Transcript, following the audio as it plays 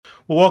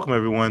Well, welcome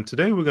everyone.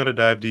 Today we're going to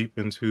dive deep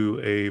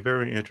into a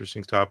very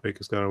interesting topic.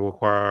 It's going to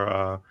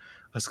require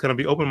us kind of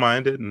be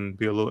open-minded and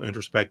be a little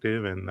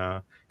introspective and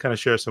kind of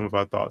share some of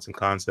our thoughts and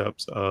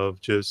concepts of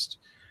just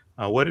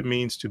what it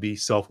means to be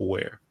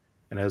self-aware.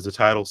 And as the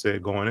title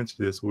said, going into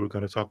this, we're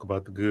going to talk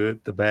about the good,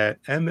 the bad,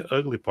 and the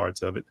ugly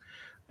parts of it.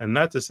 And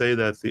not to say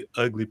that the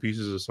ugly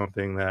pieces are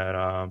something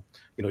that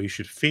you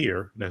should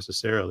fear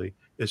necessarily.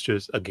 It's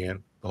just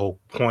again the whole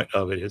point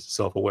of it is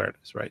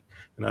self-awareness, right?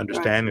 And Right.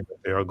 understanding that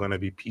there are going to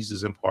be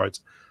pieces and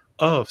parts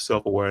of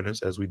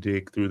self-awareness as we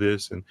dig through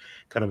this and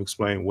kind of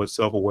explain what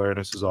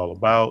self-awareness is all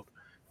about,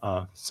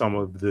 some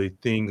of the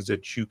things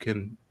that you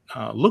can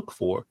look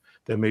for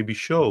that maybe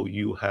show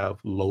you have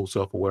low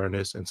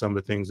self-awareness, and some of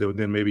the things that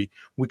then maybe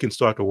we can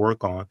start to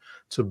work on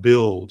to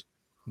build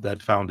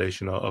that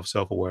foundation of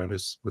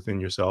self-awareness within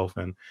yourself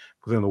and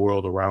within the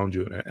world around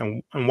you,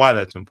 and why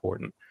that's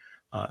important.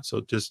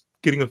 So just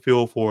getting a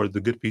feel for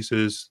the good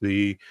pieces,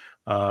 the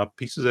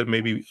pieces that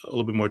may be a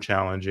little bit more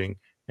challenging,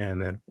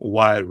 and then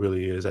why it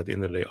really is at the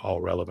end of the day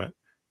all relevant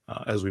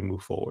as we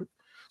move forward.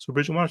 So,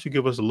 Bridget, why don't you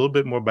give us a little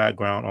bit more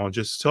background on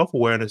just self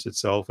awareness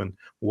itself and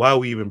why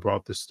we even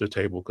brought this to the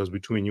table? Because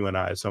between you and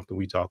I, it's something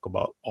we talk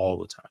about all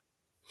the time.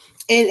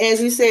 And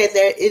as you said,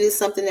 there it is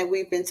something that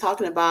we've been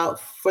talking about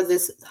for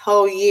this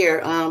whole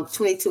year,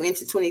 22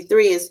 into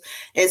 23 is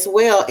as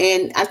well.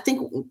 And I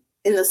think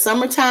in the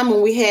summertime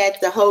when we had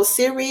the whole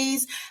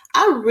series,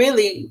 I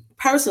really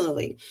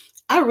personally,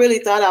 I really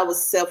thought I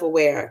was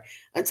self-aware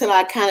until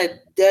I kind of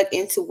dug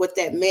into what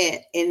that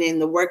meant and then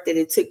the work that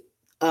it took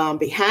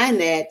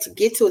behind that to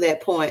get to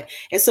that point.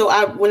 And so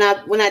when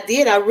I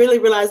did, I really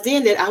realized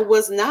then that I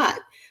was not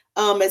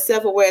as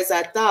self-aware as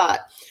I thought.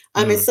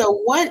 And Mm, so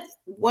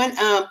one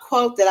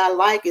quote that I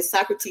like is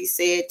Socrates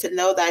said, "To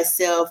know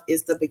thyself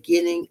is the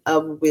beginning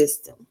of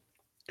wisdom."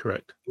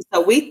 correct. So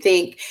we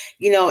think,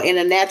 in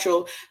a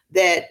natural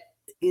that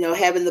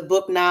having the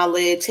book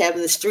knowledge,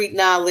 having the street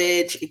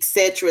knowledge,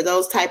 etc.,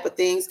 those type of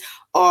things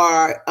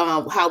are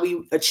how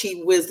we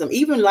achieve wisdom.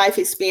 Even life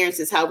experience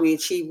is how we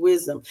achieve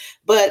wisdom.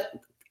 But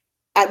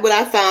what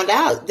I found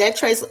out that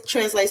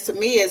translates to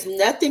me as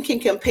nothing can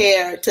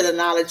compare to the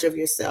knowledge of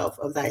yourself,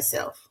 of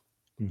thyself.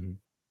 Mhm.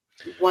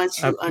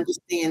 Once you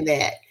understand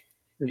that.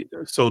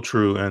 So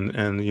true, and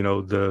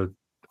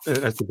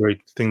that's a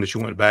great thing that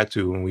you went back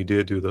to when we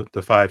did do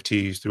the 5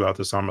 T's throughout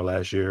the summer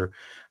last year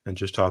and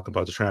just talk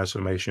about the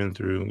transformation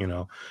through,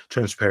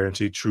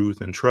 transparency,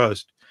 truth, and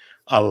trust.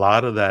 A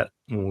lot of that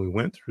when we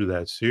went through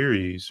that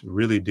series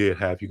really did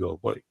have you go,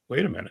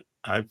 wait a minute.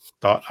 I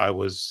thought I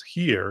was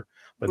here,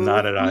 but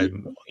now that I,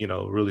 Mhm.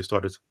 really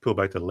started to peel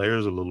back the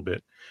layers a little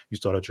bit, you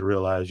started to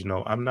realize,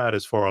 I'm not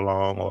as far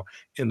along or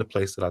in the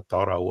place that I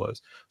thought I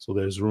was. So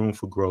there's room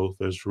for growth.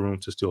 There's room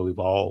to still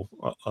evolve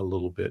a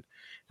little bit.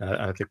 And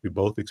I think we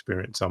both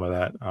experienced some of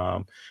that.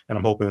 And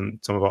I'm hoping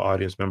some of our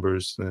audience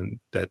members and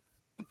that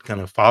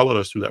kind of followed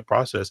us through that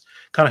process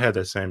kind of had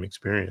that same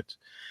experience.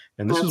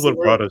 And this is what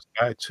Absolutely. brought us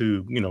back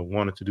to,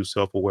 wanting to do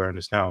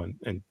self-awareness now.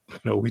 And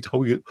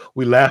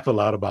we laugh a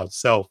lot about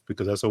self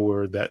because that's a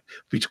word that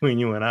between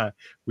you and I,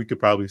 we could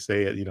probably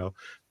say it,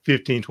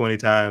 15, 20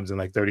 times in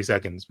like 30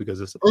 seconds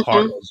because it's a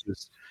part Mhm. of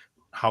just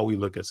how we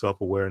look at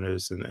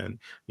self-awareness and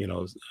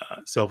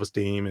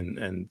self-esteem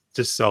and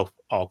just self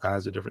all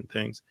kinds of different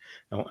things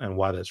and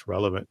why that's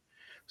relevant.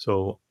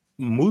 So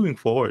moving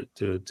forward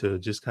to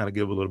just kind of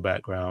give a little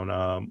background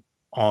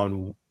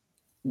on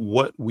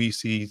what we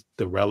see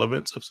the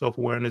relevance of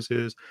self-awareness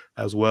is,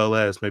 as well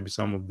as maybe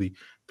some of the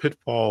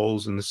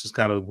pitfalls, and this is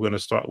kind of going to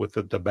start with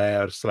the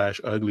bad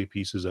slash ugly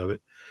pieces of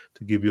it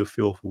to give you a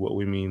feel for what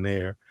we mean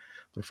there.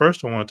 But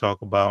first I want to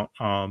talk about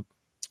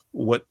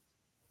what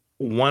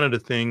one of the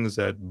things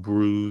that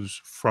brews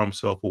from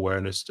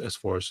self-awareness as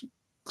far as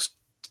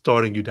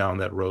starting you down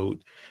that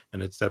road,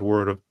 and it's that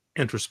word of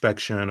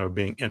introspection or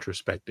being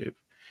introspective.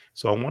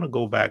 So I want to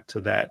go back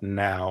to that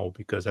now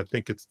because I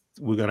think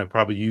we're going to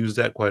probably use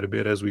that quite a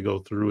bit as we go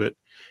through it,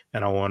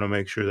 and I want to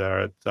make sure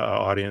that our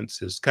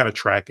audience is kind of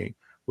tracking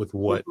with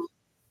what Mhm.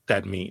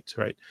 that means,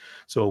 right?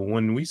 So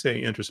when we say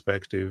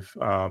introspective,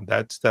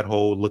 that's that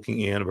whole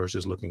looking in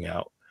versus looking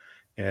out.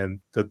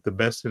 And the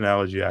best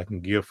analogy I can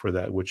give for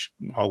that, which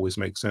always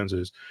makes sense,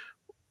 is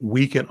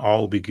we can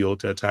all be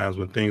guilty at times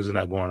when things are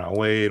not going our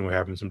way and we're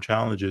having some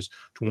challenges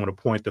to want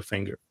to point the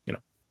finger,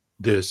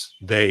 this,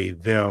 they,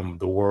 them,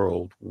 the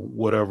world,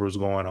 whatever is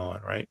going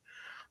on, right?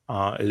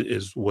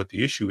 Is what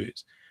the issue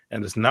is.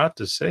 And it's not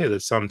to say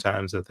that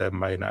sometimes that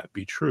might not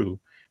be true.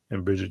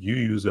 And Bridget, you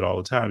use it all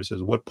the time. It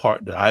says, what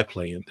part did I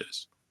play in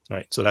this?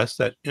 Right. So that's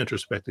that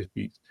introspective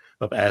piece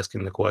of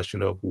asking the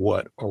question of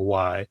what or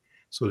why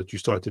so that you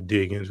start to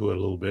dig into it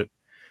a little bit.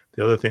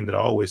 The other thing that I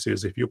always say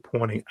is if you're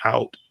pointing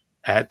out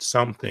at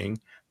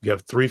something, you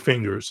have three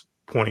fingers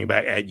pointing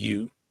back at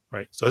you,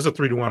 right? So it's a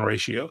 3-to-1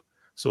 ratio.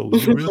 So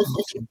you really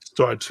need to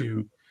start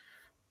to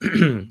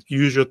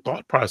use your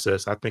thought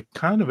process, I think,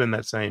 kind of in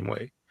that same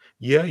way.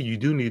 Yeah, you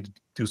do need to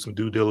do some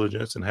due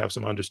diligence and have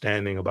some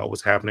understanding about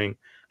what's happening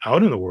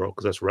out in the world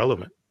because that's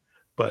relevant.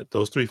 But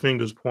those three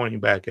fingers pointing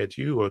back at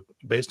you are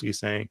basically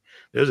saying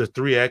there's a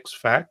 3x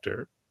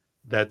factor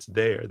that's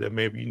there, that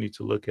maybe you need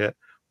to look at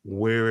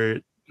where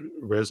it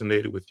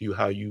resonated with you,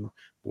 how you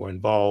were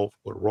involved,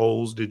 what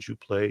roles did you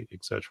play,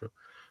 etc.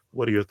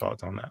 What are your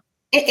thoughts on that?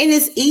 And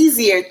it's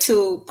easier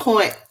to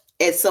point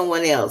at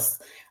someone else.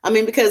 I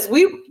mean, because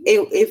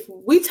if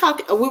we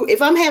talk,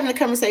 if I'm having a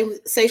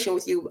conversation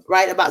with you,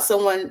 right, about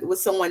what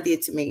someone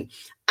did to me,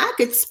 I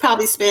could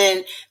probably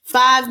spend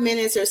 5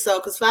 minutes or so,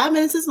 because 5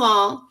 minutes is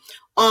long,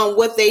 on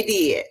what they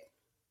did.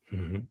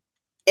 Mm-hmm.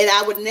 And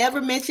I would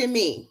never mention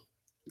me.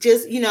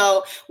 Just,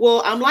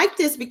 well, I'm like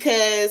this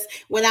because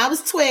when I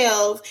was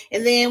 12,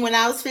 and then when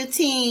I was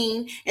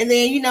 15, and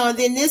then, and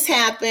then this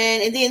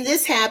happened, and then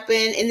this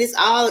happened, and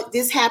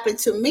this happened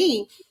to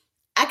me.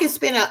 I can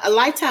spend a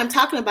lifetime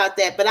talking about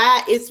that, but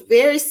it's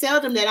very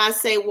seldom that I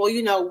say,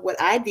 well, what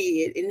I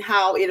did and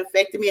how it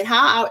affected me,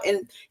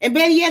 and and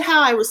better yet,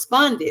 how I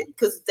responded,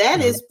 because that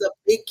Mm-hmm. is the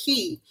big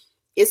key,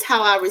 is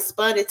how I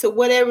responded to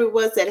whatever it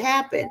was that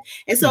happened.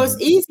 And so it's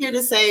Mm-hmm. easier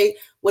to say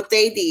what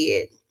they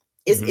did.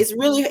 Mm-hmm. It's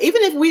really,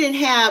 even if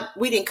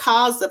we didn't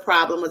cause the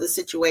problem or the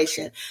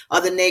situation or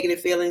the negative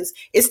feelings,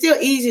 it's still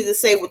easy to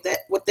say what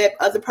that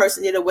other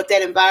person did, or what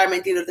that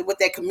environment did, or what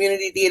that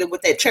community did, or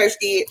what that church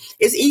did.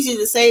 It's easy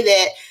to say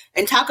that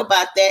and talk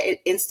about that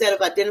instead of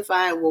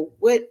identifying,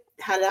 well,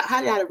 how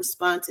did I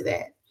respond to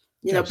that?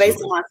 Based on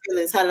Absolutely. my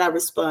feelings, how did I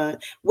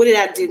respond? What did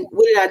I do?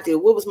 What did I do?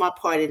 What was my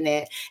part in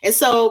that? And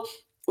so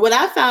what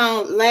I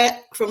found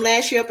from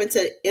last year up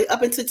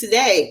until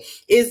today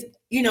is,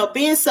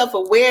 being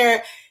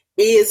self-aware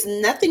is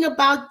nothing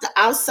about the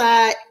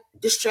outside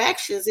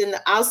distractions and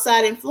the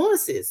outside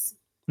influences.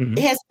 Mm-hmm.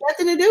 It has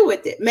nothing to do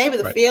with it. Maybe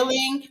the Right.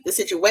 feeling, the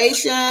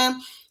situation,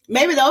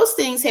 maybe those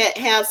things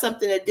have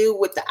something to do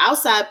with the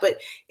outside, but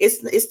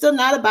it's still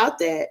not about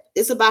that.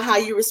 It's about how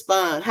you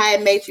respond, how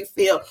it makes you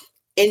feel,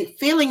 and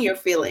feeling your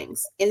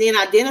feelings, and then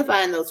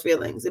identifying those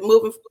feelings and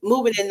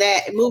moving in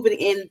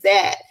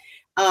that,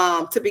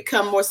 to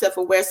become more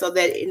self-aware, so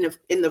that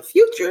in the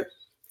future,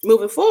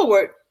 moving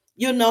forward,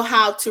 you'll know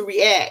how to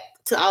react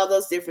to all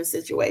those different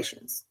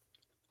situations.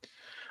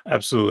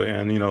 Absolutely.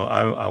 And,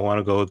 I want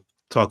to go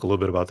talk a little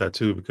bit about that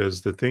too,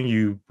 because the thing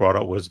you brought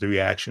up was the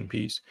reaction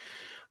piece.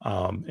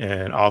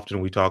 And often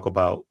we talk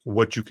about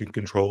what you can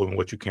control and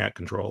what you can't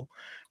control.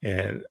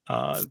 And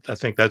I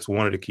think that's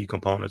one of the key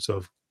components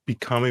of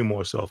becoming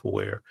more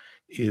self-aware,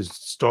 is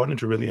starting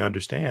to really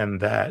understand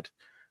that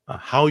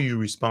how you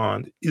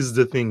respond is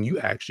the thing you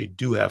actually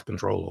do have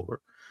control over.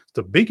 It's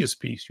the biggest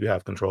piece you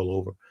have control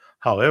over.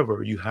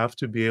 However, you have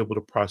to be able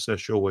to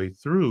process your way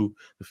through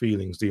the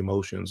feelings, the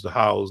emotions, the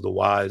hows, the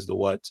whys, the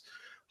whats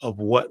of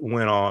what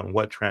went on,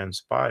 what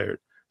transpired,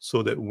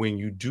 so that when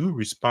you do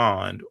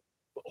respond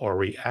or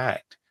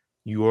react,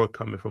 you are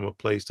coming from a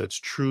place that's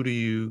true to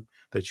you,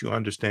 that you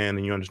understand,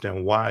 and you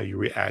understand why you're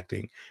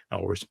reacting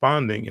or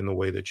responding in the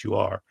way that you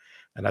are.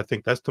 And I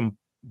think that's the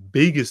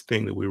biggest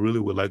thing that we really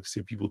would like to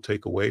see people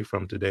take away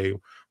from today when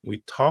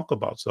we talk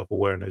about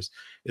self-awareness,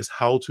 is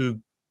how to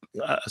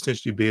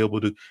essentially be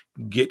able to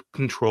get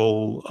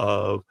control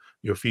of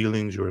your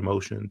feelings, your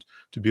emotions,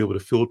 to be able to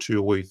filter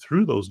your way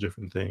through those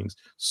different things,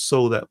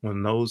 so that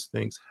when those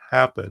things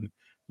happen,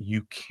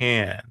 you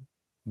can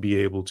be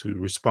able to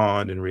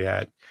respond and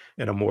react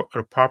in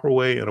a proper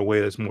way, in a way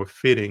that's more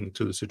fitting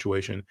to the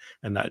situation,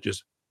 and not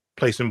just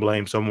placing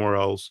blame somewhere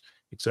else,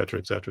 et cetera,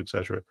 et cetera, et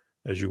cetera,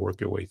 as you work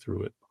your way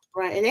through it.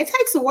 Right. And it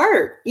takes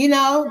work,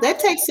 that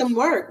takes some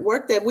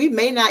work that we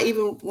may not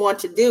even want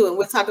to do. And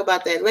we'll talk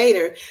about that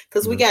later,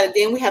 because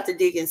Mhm. we have to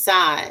dig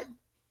inside.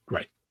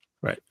 Right,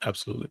 right,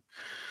 absolutely.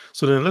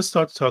 So then let's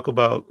start to talk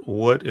about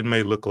what it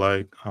may look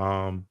like,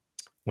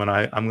 when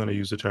I'm going to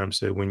use the term,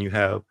 say, when you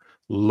have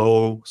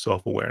low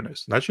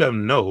self-awareness. Not you have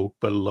no,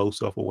 but low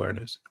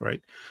self-awareness,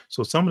 right?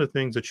 So some of the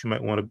things that you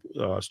might want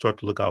to start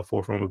to look out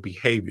for from a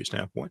behavior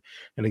standpoint.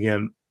 And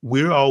again,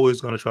 we're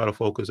always going to try to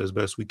focus as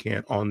best we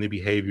can on the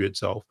behavior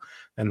itself,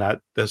 and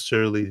not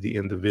necessarily the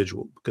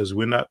individual, because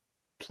we're not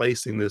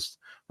placing this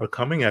or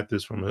coming at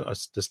this from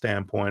the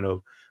standpoint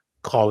of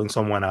calling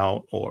someone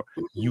out, or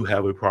you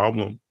have a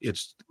problem.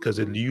 It's because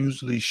it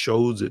usually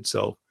shows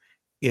itself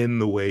in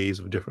the ways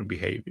of different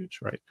behaviors,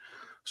 right?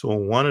 So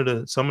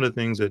some of the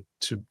things that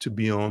to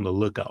be on the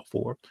lookout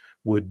for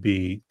would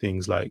be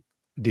things like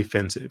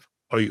defensive.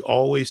 Are you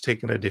always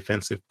taking a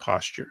defensive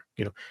posture?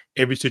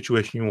 Every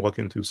situation you walk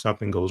into,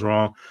 something goes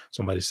wrong,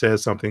 somebody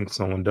says something,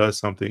 someone does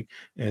something,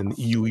 and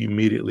you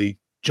immediately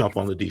jump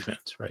on the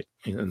defense, right?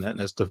 And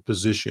that's the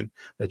position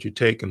that you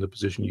take, and the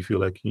position you feel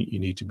like you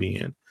need to be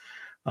in.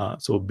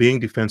 So being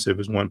defensive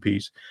is one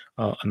piece.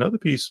 Another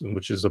piece,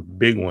 which is a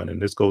big one, and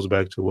this goes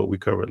back to what we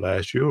covered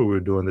last year, where we were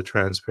doing the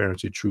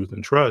transparency, truth,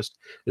 and trust,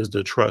 is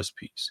the trust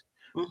piece.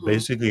 Mm-hmm.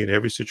 Basically, in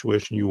every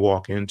situation you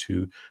walk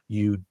into,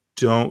 you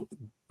don't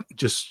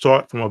just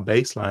start from a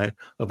baseline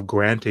of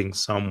granting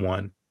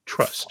someone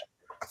trust.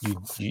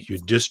 You're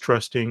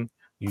distrusting.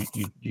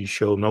 You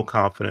show no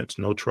confidence,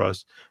 no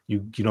trust. You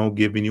don't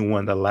give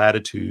anyone the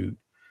latitude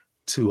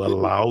to Mm-hmm.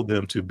 allow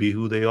them to be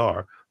who they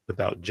are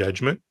without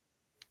judgment,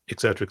 et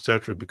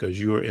cetera, because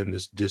you're in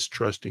this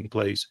distrusting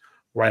place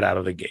right out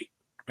of the gate,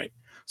 right?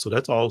 So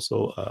that's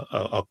also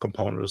a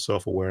component of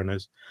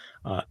self-awareness.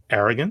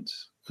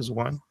 Arrogance is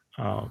one.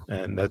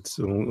 And that's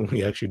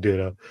we actually did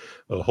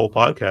a whole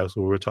podcast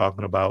where we are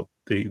talking about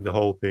the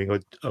whole thing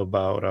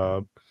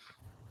about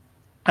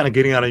kind of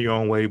getting out of your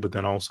own way, but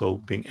then also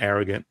being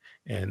arrogant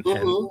and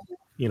Mhm.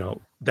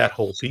 that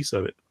whole piece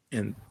of it.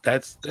 And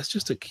that's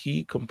just a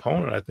key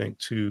component, I think,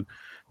 to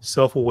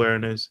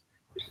self-awareness,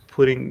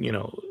 putting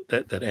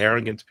that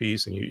arrogance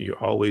piece, and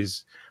you're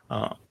always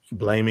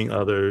blaming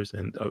others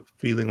and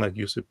feeling like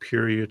you're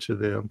superior to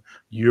them.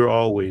 You're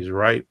always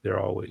right, they're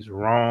always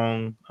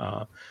wrong.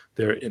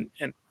 They're in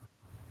and,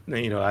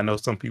 I know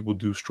some people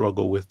do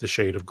struggle with the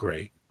shade of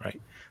gray,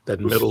 right? That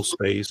middle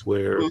space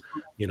where,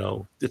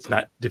 Mhm. it's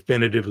not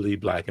definitively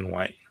black and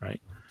white,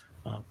 right?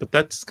 But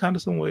that's kind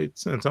of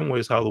in some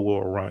ways, how the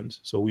world runs.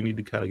 So we need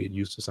to kind of get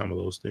used to some of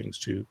those things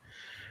too.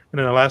 And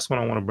then the last one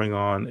I want to bring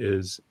on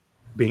is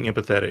being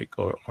empathetic,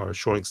 or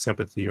showing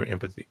sympathy or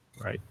empathy,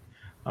 right?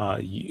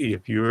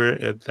 If you're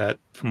at that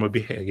from a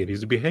behavior,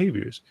 these are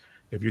behaviors.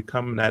 If you're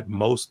coming at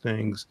most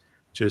things,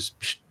 just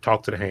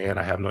talk to the hand.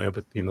 I have no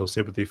empathy, no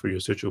sympathy for your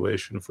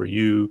situation, for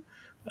you.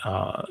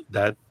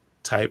 That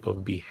type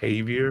of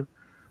behavior,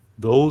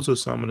 those are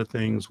some of the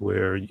things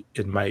where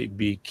it might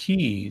be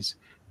keys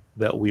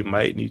that we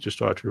might need to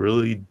start to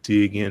really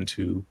dig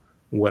into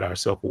what our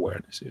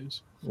self-awareness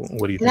is.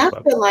 What do you And think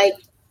about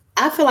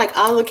I feel like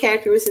all the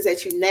characteristics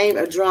that you named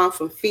are drawn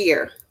from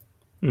fear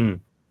that?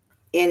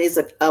 and is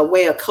a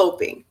way of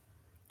coping.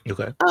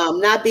 Okay.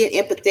 Not being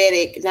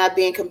empathetic, not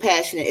being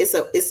compassionate.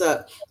 It's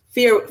a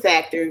fear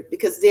factor,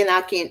 because then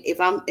I can,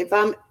 if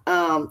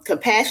I'm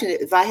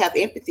compassionate, if I have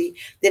empathy,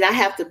 then I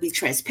have to be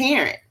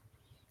transparent.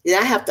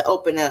 Then I have to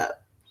open up.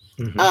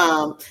 Hmm.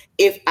 um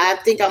if I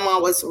think I'm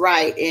always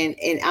right and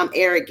I'm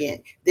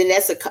arrogant, then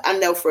I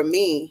know for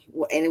me.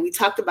 And we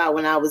talked about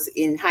when I was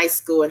in high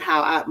school and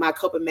how my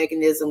coping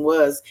mechanism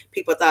was,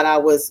 people thought I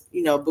was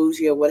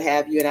bougie or what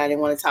have you, and I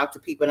didn't want to talk to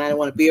people and I didn't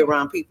want to be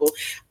around people.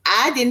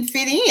 I didn't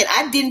fit in.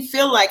 I didn't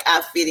feel like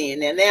I fit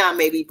in. And now I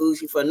may be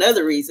bougie for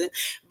another reason,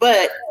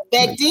 but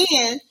back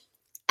then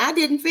I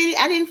didn't fit.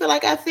 I didn't feel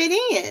like I fit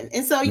in.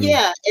 And so Mm.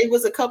 yeah, it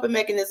was a coping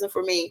mechanism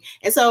for me.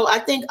 And so I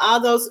think all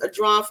those are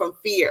drawn from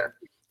fear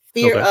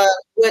Okay. of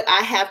what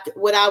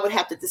I would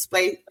have to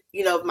display,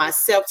 of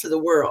myself to the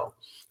world.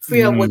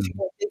 Fear of what Mm. you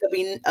will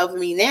think of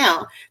me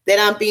now, that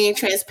I'm being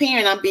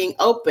transparent, I'm being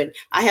open,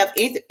 I have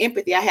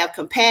empathy, I have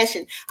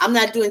compassion. I'm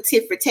not doing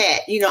tit for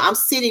tat. I'm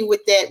sitting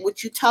with that,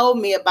 what you told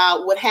me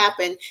about what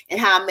happened and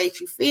how I made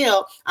you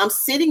feel. I'm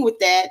sitting with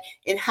that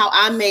and how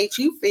I made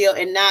you feel,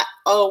 and not,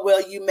 oh,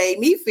 well, you made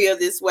me feel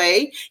this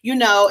way,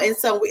 and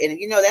so,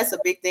 and that's a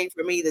big thing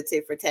for me, the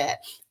tit for tat.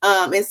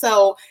 And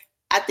so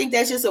I think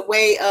that's just a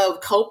way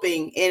of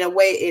coping, in a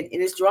way,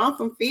 and it's drawn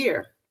from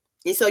fear.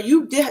 And so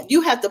you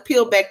have to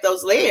peel back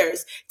those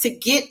layers to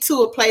get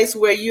to a place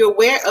where you're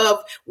aware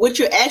of what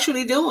you're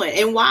actually doing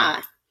and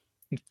why.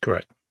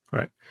 Correct.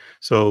 Correct.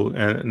 So,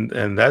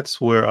 and that's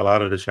where a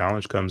lot of the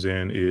challenge comes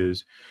in,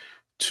 is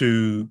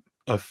to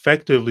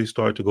effectively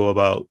start to go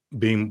about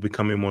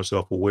becoming more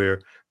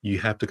self-aware. You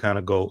have to kind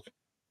of go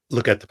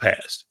look at the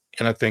past.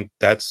 And I think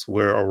that's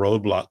where a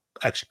roadblock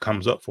actually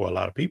comes up for a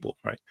lot of people,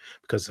 right?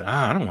 Because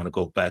I don't want to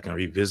go back and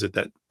revisit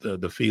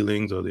the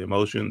feelings or the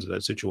emotions of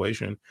that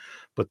situation.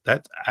 But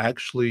that's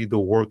actually the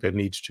work that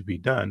needs to be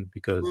done,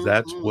 because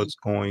that's Mhm. what's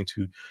going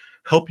to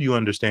help you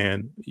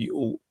understand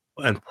you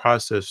and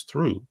process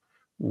through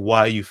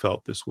why you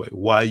felt this way,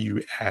 why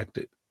you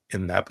acted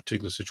in that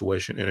particular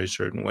situation in a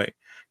certain way.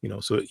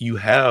 So you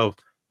have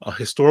a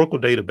historical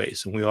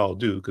database, and we all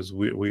do, because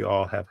we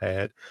all have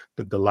had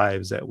the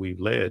lives that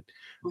we've led.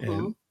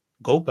 And Mhm.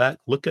 go back,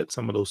 look at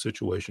some of those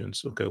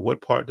situations. Okay,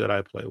 what part did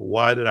I play?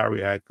 Why did I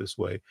react this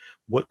way?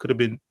 What could have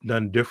been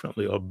done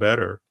differently or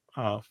better,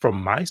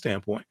 from my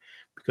standpoint?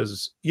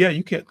 Because yeah,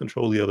 you can't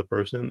control the other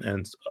person,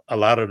 and a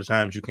lot of the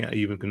times you can't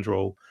even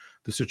control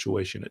the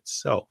situation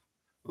itself.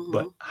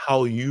 But Mhm.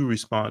 how you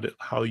responded,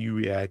 how you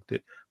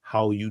reacted,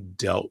 how you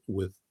dealt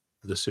with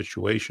the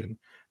situation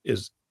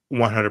is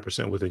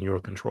 100% within your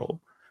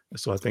control. And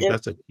so I think Yep.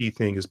 that's a key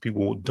thing, is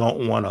people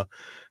don't want to,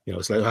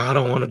 it's like, I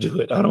don't want to do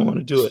it. I don't want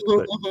to do it.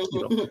 But,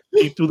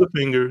 peep through the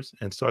fingers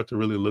and start to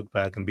really look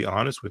back and be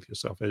honest with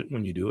yourself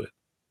when you do it.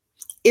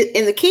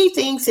 And the key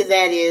thing to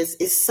that is,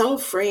 it's so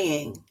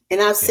freeing. And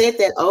I've Yeah. said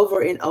that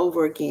over and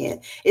over again.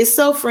 It's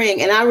so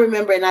freeing. And I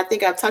remember, and I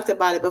think I've talked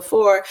about it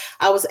before,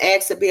 I was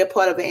asked to be a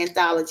part of an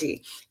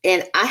anthology.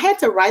 And I had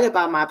to write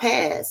about my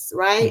past,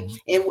 right?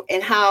 Mhm.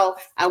 And how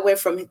I went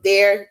from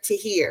there to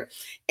here.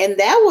 And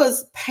that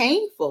was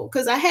painful,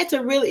 because I had to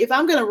really, if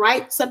I'm going to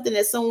write something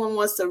that someone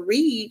wants to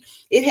read,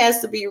 it has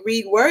to be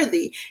read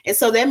worthy. And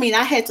so that means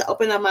I had to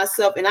open up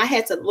myself, and I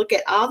had to look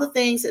at all the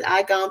things that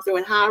I gone through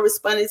and how I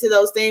responded to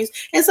those things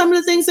and some of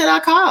the things that I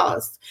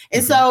caused.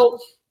 And Mhm. so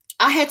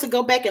I had to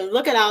go back and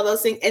look at all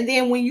those things. And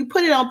then when you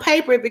put it on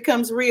paper, it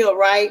becomes real,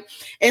 right?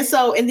 And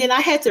then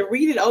I had to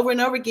read it over and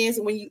over again.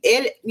 So when you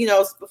edit,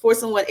 before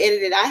someone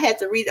edited, I had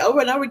to read it over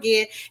and over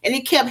again. And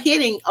it kept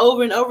hitting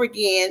over and over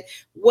again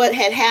what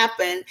had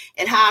happened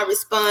and how I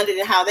responded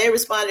and how they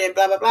responded and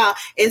blah, blah, blah.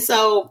 And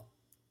so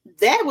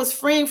that was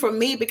freeing for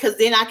me, because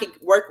then I could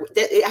work with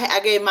that. I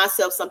gave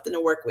myself something to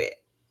work with,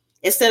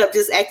 instead of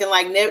just acting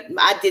like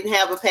I didn't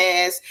have a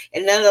past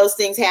and none of those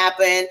things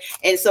happened.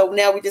 And so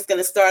now we're just going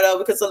to start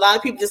over, because a lot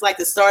of people just like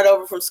to start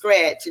over from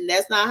scratch. And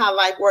that's not how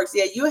life works.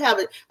 Yeah, you have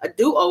a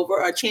do-over,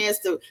 or a chance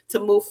to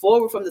move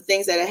forward from the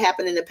things that have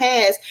happened in the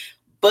past.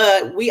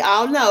 But we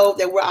all know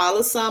that we're all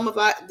a sum of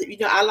our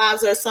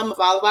lives are a sum of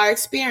all of our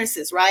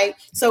experiences, right?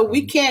 So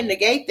we can't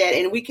negate that,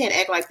 and we can't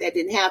act like that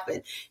didn't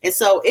happen. And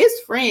so it's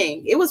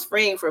freeing. It was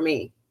freeing for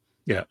me.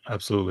 Yeah,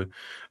 absolutely.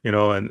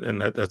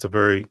 And that's a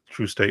very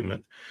true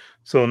statement.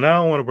 So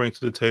now I want to bring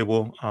to the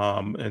table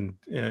and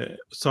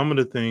some of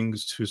the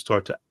things to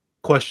start to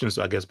questions,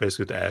 I guess,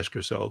 basically to ask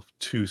yourself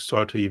to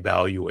start to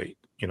evaluate,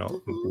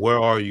 Mm-hmm. where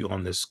are you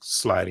on this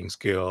sliding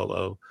scale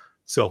of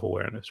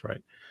self-awareness,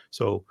 right?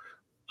 So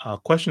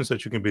questions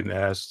that you can be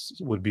asked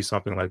would be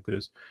something like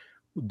this.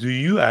 Do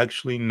you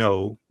actually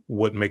know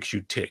what makes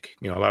you tick?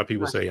 A lot of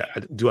people Right.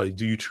 say,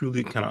 do you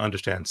truly kind of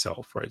understand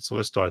self, right? So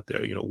let's start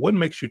there. What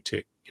makes you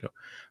tick?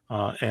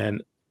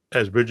 And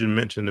as Bridget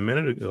mentioned a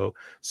minute ago,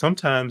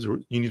 sometimes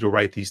you need to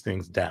write these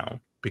things down,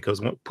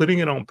 because putting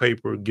it on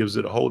paper gives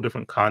it a whole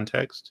different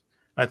context,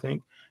 I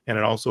think. And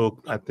it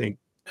also, I think,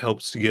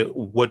 helps to get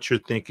what you're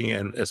thinking,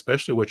 and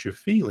especially what you're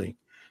feeling,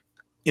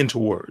 into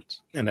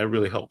words. And that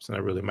really helps, and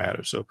that really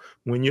matters. So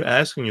when you're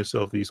asking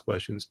yourself these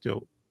questions,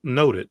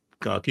 note it,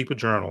 keep a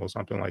journal or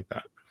something like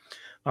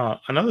that.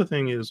 Another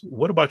thing is,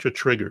 what about your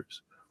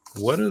triggers?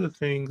 What are the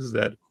things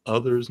that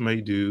others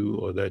may do,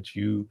 or that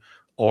you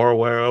are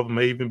aware of,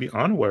 may even be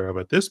unaware of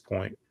at this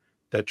point,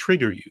 that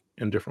trigger you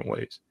in different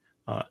ways?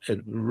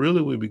 It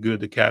really would be good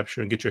to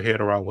capture and get your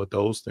head around what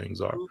those things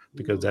are,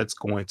 because Mm-hmm. that's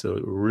going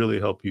to really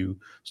help you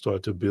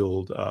start to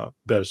build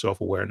better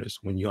self-awareness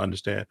when you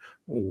understand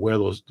where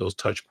those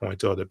touch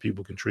points are that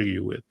people can trigger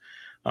you with.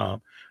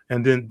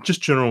 And then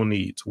just general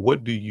needs.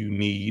 What do you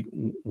need,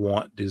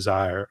 want,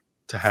 desire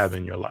to have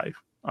in your life?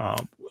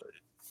 Um,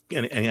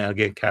 and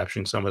again,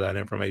 capturing some of that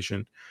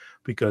information,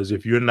 because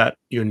if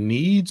your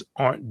needs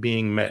aren't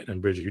being met,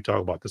 and Bridget, you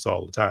talk about this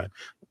all the time,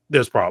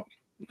 there's a problem.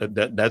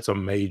 That's a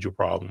major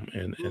problem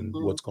in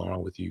Mm-hmm. what's going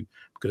on with you,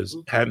 because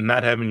Mm-hmm.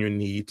 not having your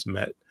needs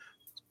met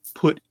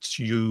puts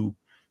you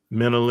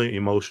mentally,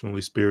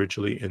 emotionally,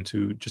 spiritually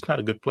into just not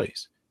a good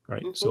place,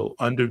 right?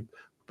 Mm-hmm.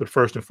 But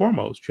first and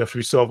foremost, you have to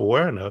be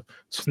self-aware enough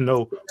to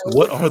know,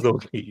 what are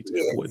those needs?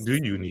 What do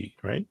Yes. you need,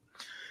 right?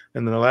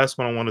 And then the last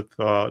one I want to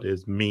throw out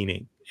is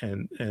meaning.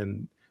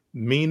 And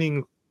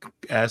meaning,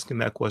 asking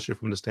that question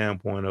from the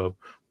standpoint of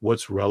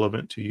what's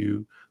relevant to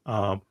you,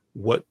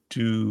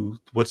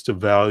 what's the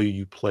value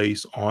you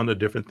place on the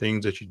different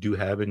things that you do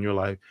have in your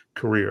life,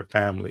 career,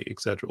 family,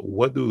 etc.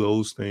 What do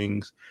those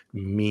things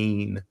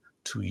mean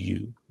to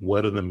you?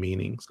 What are the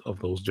meanings of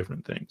those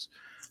different things?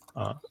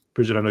 Uh,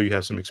 Bridget, I know you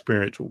have some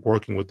experience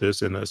working with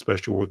this, and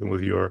especially working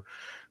with your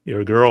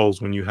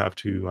girls when you have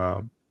to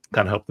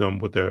kind of help them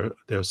with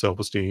their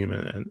self-esteem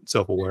and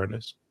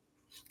self-awareness.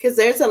 Because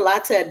there's a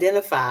lot to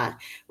identify,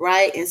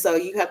 right? And so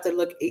you have to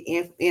look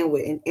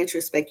inward and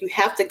introspect. You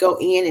have to go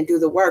in and do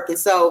the work. And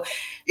so,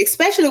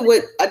 especially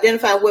with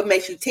identifying what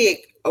makes you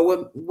tick,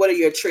 or what are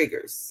your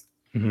triggers,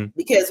 Mm-hmm.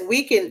 because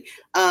we can,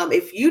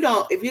 if you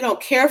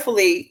don't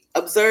carefully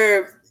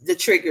observe the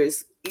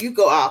triggers, you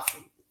go off.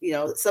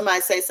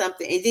 Somebody say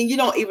something, and then you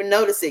don't even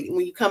notice it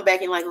when you come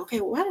back and like, okay,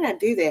 well, why did I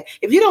do that?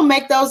 If you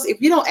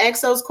don't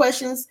ask those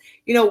questions,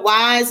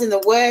 whys and the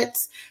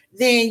whats,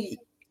 then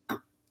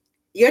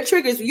your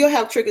triggers, you'll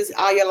have triggers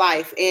all your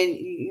life, and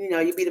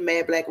you'll be the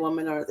mad black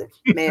woman, or the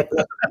mad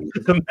black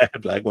The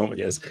mad black woman,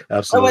 yes, or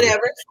absolutely.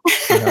 whatever.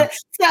 Uh-huh.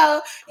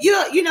 So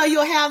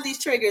you'll have these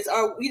triggers,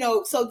 or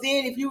so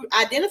then if you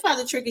identify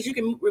the triggers, you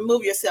can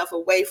remove yourself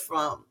away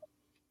from,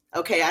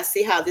 okay, I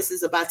see how this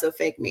is about to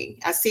affect me.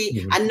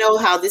 Mhm. I know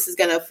how this is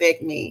going to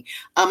affect me.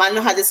 I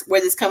know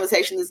where this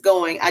conversation is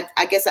going.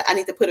 I guess I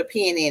need to put a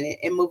pin in it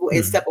and move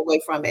and Mhm. step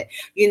away from it.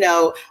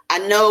 I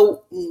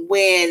know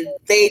when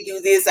they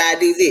do this, I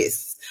do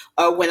this,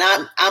 or when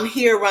I'm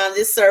here around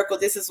this circle,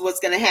 this is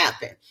what's going to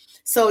happen.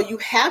 So you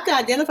have to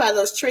identify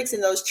those tricks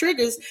and those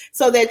triggers,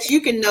 so that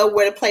you can know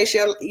where to place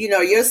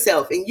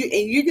yourself, and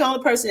you're the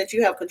only person that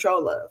you have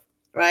control of.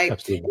 Right.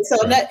 Absolutely. And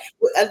so Right.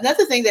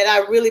 another thing that I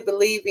really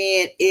believe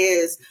in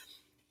is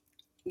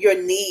your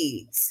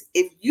needs.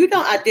 If you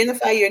don't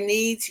identify your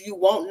needs, you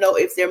won't know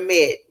if they're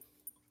met.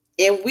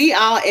 And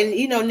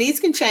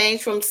needs can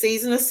change from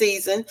season to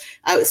season,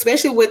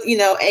 especially with,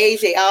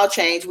 age, they all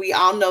change. We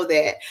all know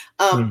that.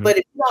 Mhm. But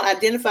if you don't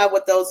identify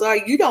what those are,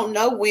 you don't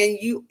know when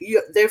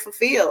they're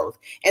fulfilled.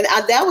 And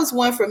that was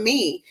one for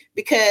me,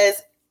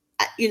 because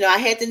I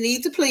had the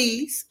need to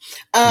please.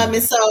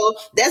 And so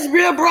that's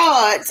real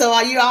broad. So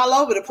you're all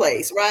over the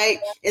place, right?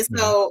 And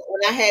so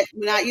when I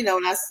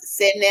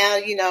said now,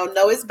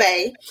 no is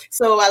bae.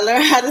 So I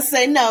learned how to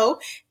say no.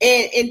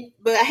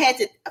 But I had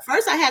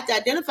to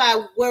identify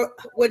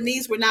what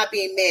needs were not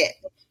being met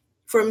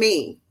for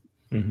me.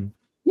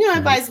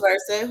 And vice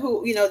versa,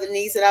 the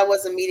needs that I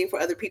wasn't meeting for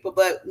other people,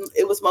 but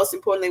it was most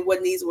importantly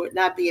what needs were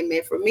not being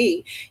met for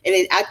me.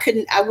 And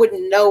I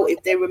wouldn't know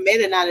if they were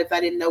met or not if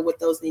I didn't know what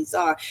those needs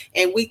are.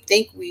 And we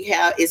think we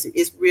have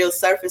is real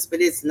surface,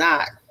 but it's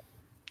not.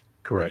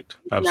 Correct.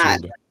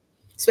 Absolutely. Not.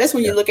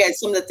 Especially when you look at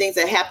some of the things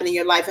that happened in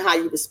your life and how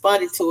you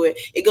responded to it.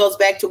 It goes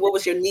back to what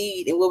was your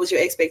need and what was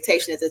your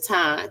expectation at the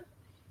time.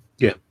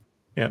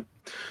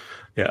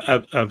 Yeah,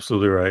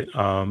 absolutely right.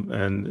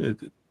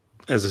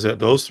 As I said,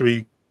 those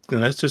three,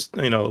 and that's just,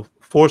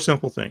 4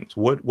 simple things.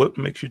 What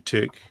makes you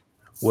tick?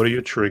 What are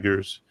your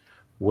triggers?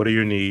 What are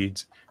your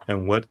needs?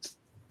 And what's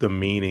the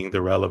meaning,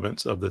 the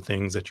relevance of the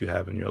things that you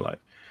have in your life?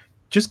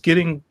 Just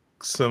getting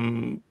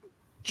some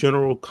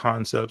general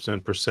concepts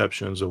and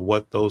perceptions of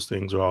what those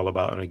things are all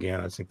about. And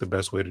again, I think the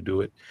best way to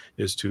do it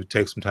is to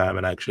take some time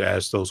and actually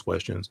ask those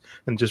questions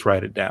and just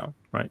write it down,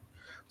 right?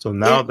 So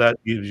now that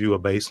gives you a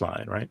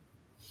baseline, right?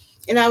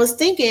 And I was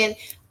thinking,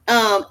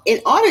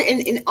 in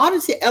order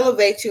to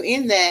elevate you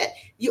in that,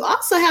 you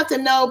also have to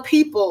know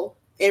people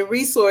and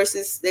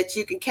resources that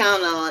you can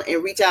count on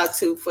and reach out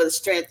to for the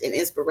strength and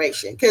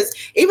inspiration. Because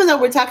even though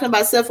we're talking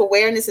about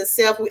self-awareness and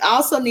self, we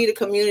also need a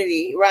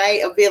community,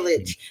 right? A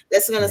village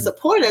that's going to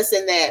support us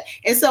in that.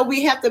 And so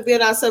we have to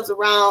build ourselves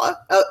around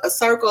a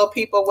circle of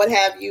people, what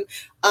have you,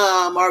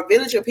 or a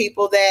village of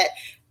people that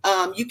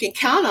you can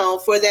count on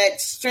for that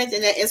strength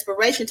and that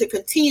inspiration to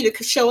continue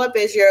to show up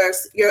as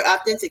your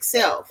authentic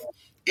self.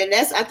 And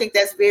I think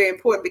that's very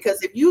important,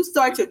 because if you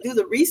start to do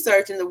the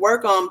research and the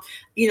work on,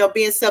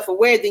 being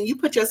self-aware, then you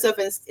put yourself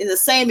in the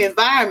same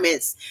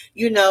environments,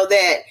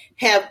 that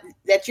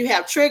you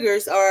have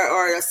triggers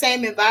or the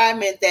same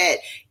environment that,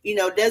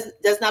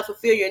 does not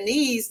fulfill your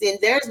needs, then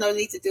there's no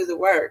need to do the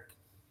work.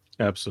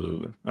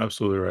 Absolutely.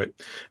 Absolutely right.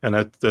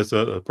 And that's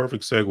a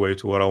perfect segue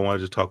to what I wanted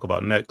to talk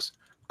about next,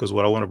 because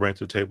what I want to bring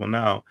to the table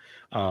now,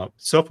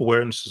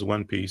 self-awareness is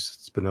one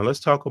piece, but then let's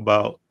talk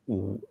about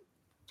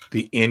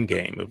the end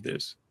game of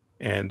this.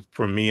 And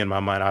for me, in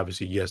my mind,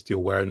 obviously, yes, the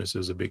awareness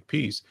is a big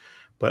piece,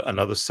 but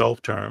another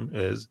self term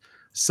is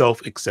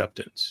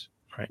self-acceptance,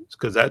 right?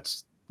 Because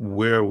that's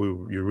where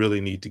you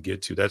really need to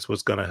get to. That's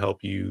what's going to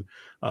help you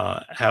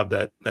have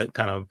that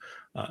kind of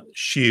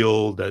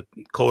shield, that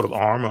coat of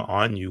armor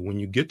on you when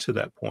you get to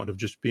that point of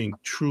just being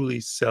truly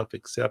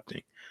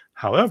self-accepting.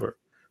 However,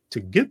 to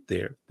get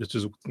there, this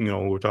is,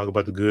 we're talking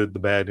about the good, the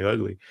bad, the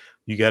ugly.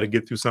 You got to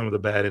get through some of the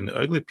bad and the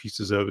ugly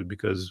pieces of it,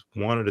 because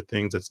one of the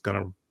things that's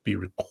going to be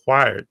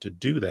required to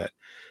do that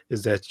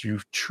is that you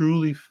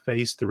truly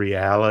face the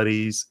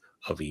realities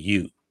of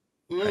you.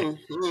 Right?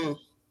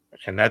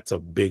 And that's a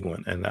big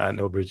one. And I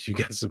know, Bridget, you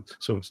got some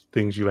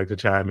things you like to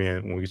chime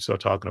in when we start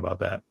talking about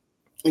that.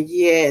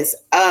 Yes.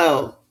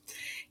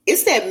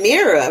 It's that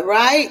mirror,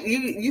 right?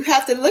 You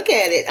have to look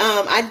at it.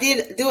 I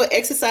did do an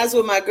exercise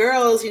with my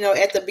girls,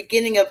 at the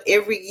beginning of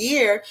every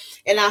year,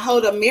 and I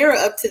hold a mirror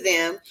up to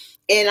them,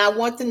 and I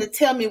want them to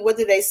tell me, what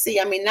do they see?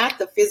 I mean, not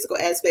the physical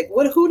aspect.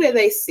 Who do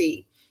they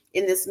see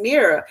in this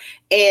mirror?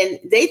 And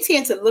they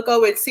tend to look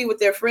over and see what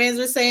their friends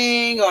are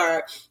saying,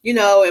 or,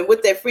 and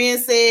what their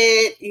friends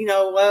said,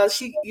 well,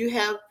 you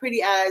have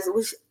pretty eyes.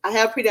 I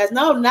have pretty eyes.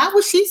 No, not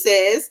what she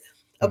says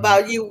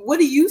about you. What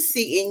do you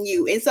see in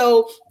you? And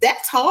so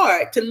that's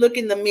hard to look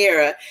in the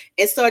mirror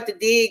and start to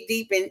dig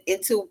deep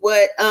into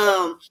what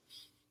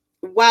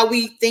why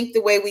we think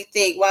the way we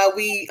think, why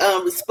we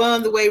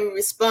respond the way we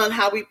respond,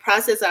 how we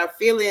process our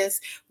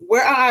feelings,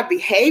 where are our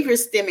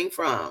behaviors stemming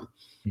from.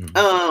 And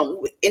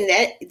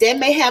that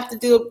may have to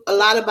do a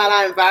lot about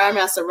our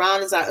environment, our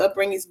surroundings, our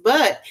upbringings.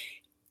 But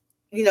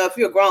if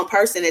you're a grown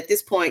person at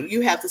this point, you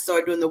have to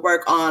start doing the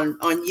work on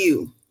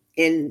you.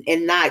 And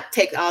not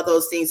take all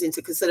those things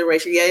into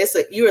consideration. Yeah,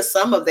 you're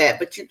some of that,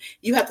 but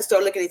you have to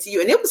start looking into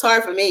you. And it was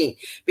hard for me,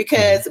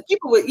 because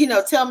people would,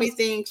 tell me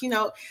things, you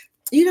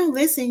don't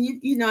listen,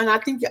 and I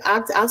think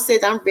I've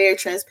said I'm very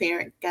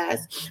transparent,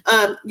 guys.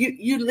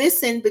 You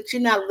listen, but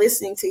you're not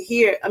listening to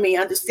hear. I mean,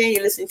 understand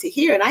you're listening to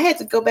hear. And I had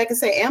to go back and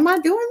say, am I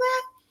doing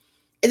that?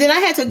 And then I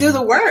had to do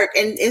the work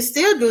and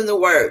still doing the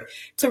work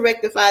to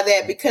rectify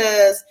that,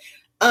 because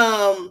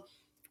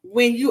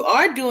when you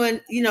are doing,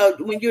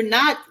 when you're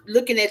not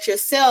looking at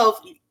yourself,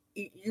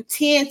 you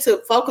tend to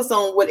focus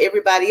on what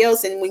everybody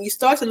else. And when you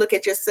start to look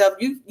at yourself,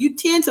 you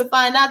tend to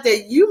find out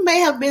that you may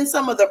have been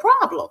some of the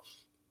problem.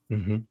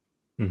 And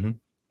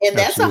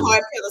that's Absolutely. A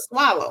hard pill to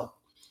swallow.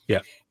 Yeah.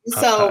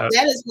 So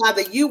that is why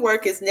the you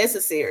work is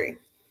necessary.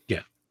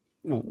 Yeah,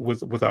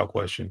 without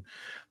question.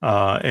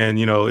 And,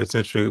 it's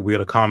interesting. We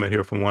had a comment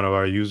here from one of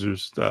our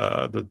users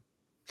on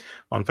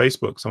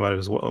Facebook. Somebody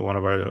was one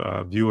of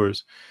our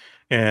viewers.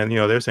 And,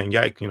 they're saying,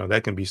 yike,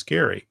 that can be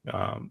scary.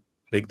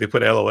 They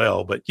put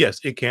LOL, but yes,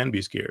 it can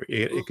be scary.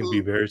 It can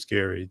be very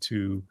scary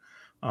to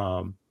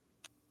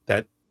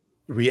that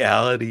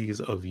realities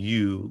of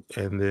you.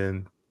 And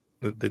then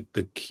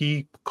the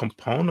key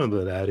component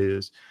of that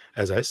is,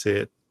 as I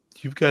said,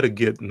 you've got to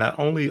get not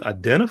only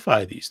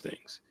identify these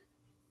things,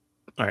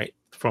 all right,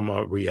 from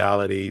a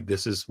reality.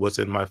 This is what's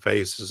in my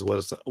face. This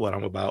is what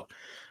I'm about.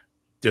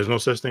 There's no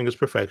such thing as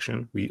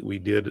perfection. We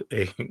did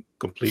a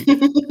complete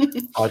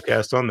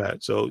podcast on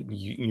that. So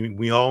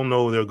we all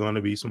know there are going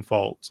to be some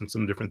faults and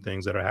some different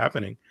things that are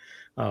happening.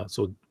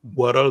 So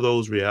what are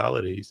those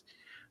realities?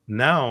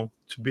 Now,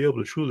 to be able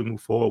to truly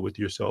move forward with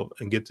yourself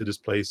and get to this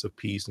place of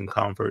peace and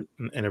comfort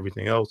and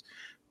everything else,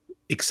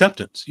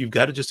 acceptance. You've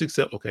got to just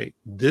accept, okay,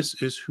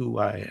 this is who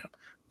I am.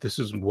 This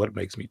is what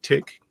makes me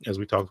tick, as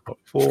we talked about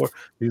before.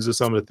 These are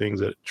some of the things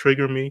that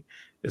trigger me.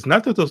 It's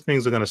not that those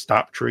things are going to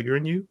stop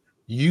triggering you.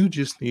 You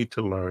just need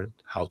to learn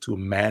how to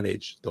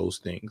manage those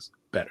things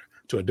better,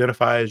 to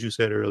identify, as you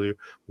said earlier,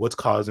 what's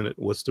causing it,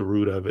 what's the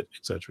root of it,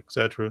 et cetera, et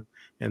cetera.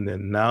 And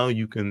then now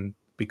you can,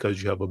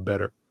 because you have a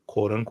better,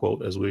 quote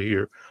unquote, as we're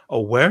here,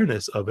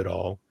 awareness of it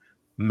all,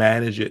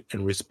 manage it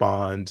and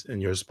respond,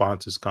 and your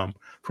responses come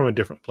from a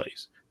different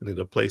place. And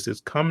the place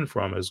it's coming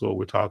from is what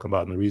we're talking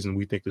about. And the reason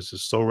we think this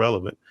is so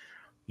relevant,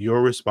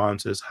 your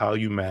responses, how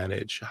you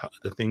manage,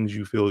 the things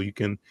you feel you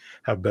can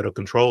have better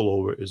control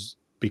over, is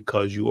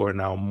because you are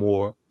now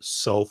more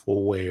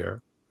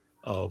self-aware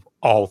of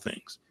all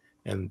things.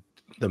 And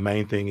the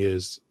main thing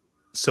is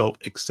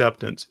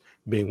self-acceptance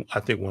being, I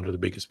think, one of the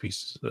biggest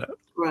pieces of that.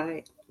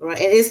 Right. And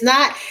it's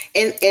not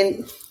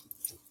in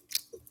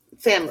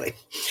family.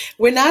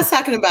 We're not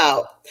talking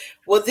about,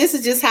 well, this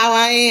is just how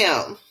I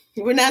am.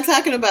 We're not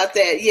talking about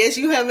that. Yes,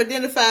 you have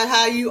identified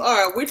how you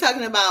are. We're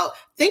talking about,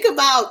 think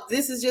about,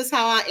 this is just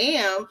how I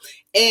am.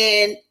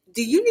 And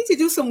do you need to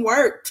do some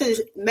work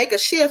to make a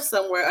shift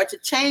somewhere or to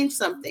change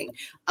something?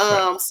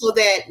 Right. So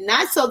that,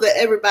 not so that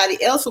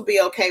everybody else will be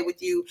okay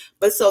with you,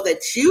 but so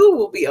that you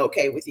will be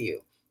okay with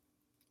you.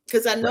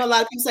 Because I know right. A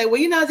lot of people say,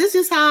 well, this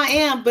is how I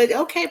am, but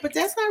okay, but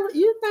that's not,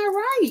 you're not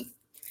right.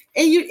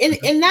 And you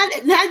and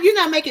not you're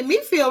not making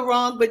me feel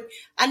wrong, but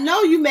I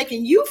know you're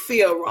making you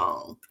feel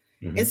wrong.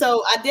 Mm-hmm. And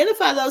so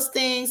identify those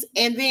things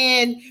and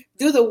then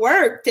do the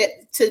work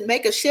to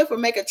make a shift or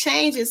make a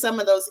change in some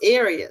of those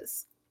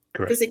areas.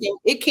 Because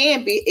it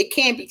can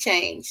be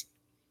changed.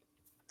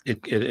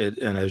 It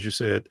and as you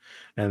said,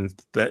 and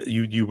that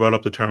you brought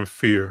up the term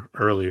fear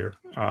earlier,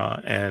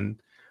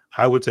 and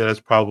I would say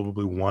that's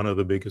probably one of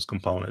the biggest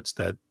components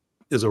that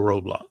is a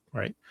roadblock,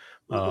 right?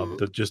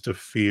 Mm-hmm. Just the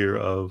fear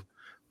of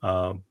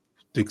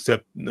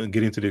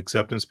getting to the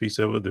acceptance piece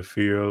of it, the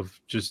fear of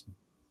just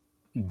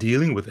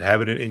dealing with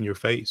having it in your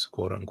face,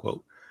 quote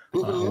unquote,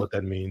 mm-hmm. What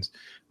that means.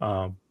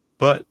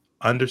 But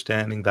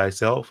understanding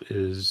thyself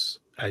is,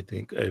 I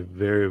think, a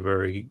very,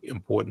 very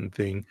important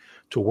thing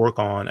to work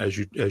on as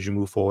you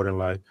move forward in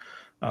life.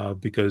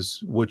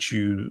 Because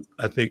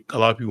I think a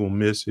lot of people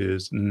miss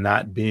is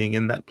not being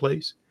in that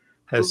place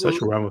has mm-hmm.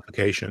 such a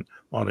ramification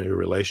on your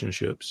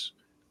relationships,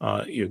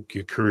 your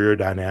career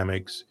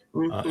dynamics,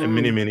 mm-hmm. And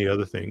many, many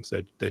other things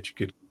that you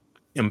could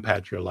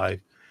impact your life.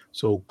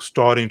 So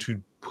starting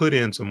to put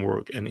in some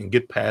work and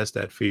get past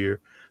that fear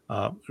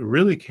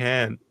really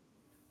can,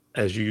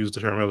 as you use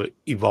the term earlier,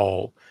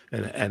 evolve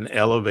and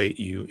elevate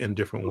you in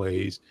different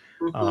ways.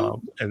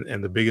 Mm-hmm.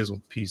 And the biggest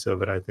piece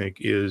of it, I think,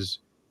 is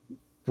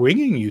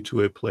bringing you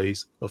to a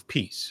place of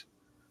peace.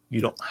 You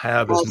don't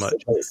have as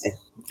much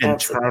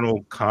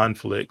internal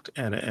conflict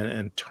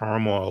and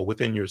turmoil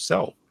within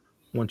yourself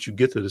once you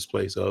get to this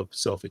place of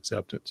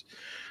self-acceptance.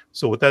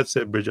 So with that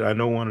said, Bridget, I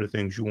know one of the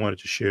things you wanted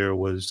to share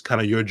was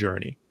kind of your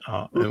journey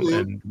mm-hmm.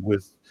 and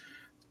with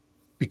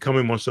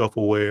becoming more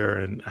self-aware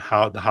and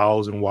how the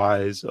hows and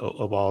whys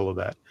of all of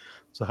that.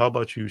 So how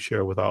about you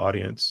share with our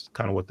audience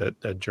kind of what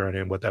that journey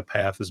and what that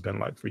path has been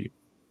like for you?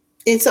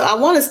 And so I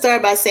want to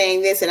start by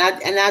saying this, and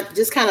I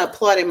just kind of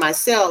applauded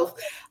myself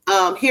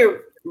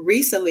here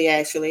recently.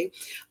 Actually,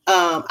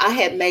 I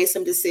had made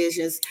some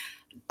decisions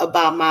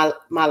about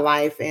my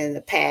life and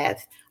the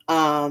path,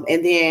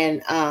 and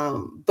then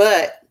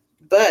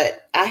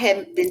but I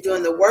hadn't been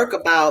doing the work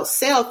about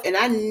self, and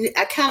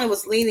I kind of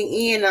was leaning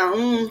in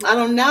on, I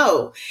don't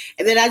know.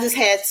 And then I just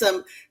had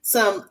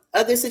some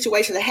other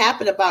situation that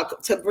happened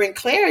to bring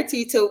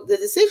clarity to the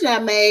decision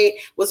I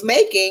was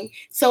making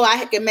so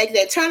I can make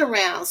that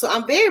turnaround. So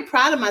I'm very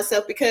proud of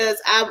myself because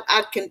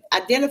I can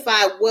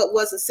identify what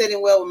wasn't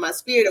sitting well with my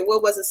spirit or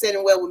what wasn't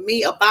sitting well with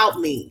me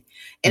about me.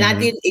 And mm-hmm. I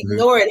didn't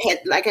ignore it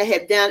like I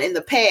had done in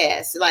the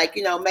past. Like,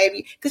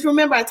 maybe, because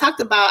remember I talked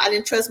about I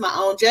didn't trust my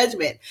own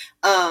judgment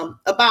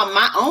about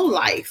my own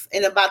life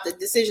and about the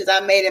decisions I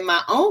made in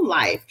my own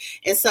life.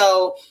 And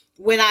so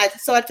when I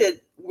started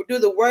to do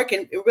the work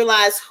and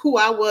realize who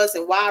I was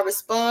and why I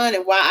respond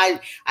and why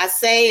I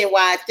say and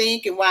why I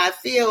think and why I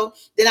feel,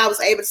 then I was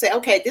able to say,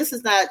 okay, this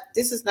is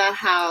not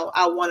how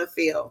I want to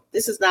feel.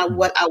 This is not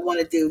what I want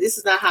to do. This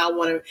is not how I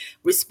want to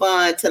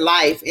respond to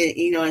life and,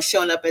 and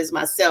showing up as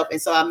myself. And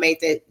so I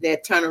made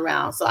that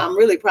turnaround. So I'm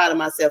really proud of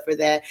myself for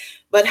that.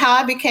 But how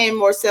I became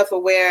more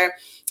self-aware,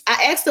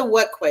 I asked the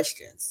what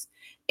questions.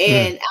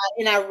 Mm.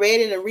 And I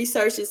read it and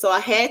researched it, so I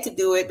had to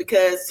do it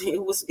because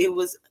it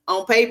was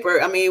on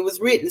paper. I mean, it was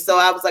written. So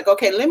I was like,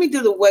 okay, let me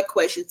do the what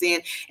questions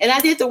then. And I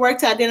did the work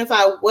to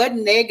identify what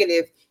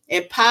negative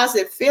and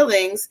positive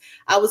feelings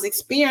I was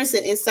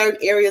experiencing in certain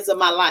areas of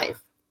my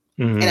life.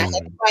 And I had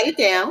to Mm. write it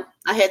down.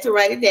 I had to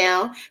write it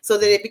down so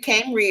that it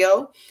became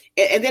real.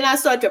 And then I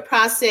started to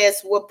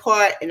process what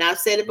part, and I've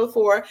said it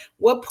before,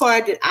 what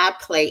part did I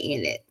play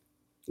in it?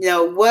 You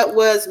know, what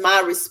was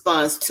my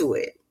response to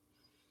it?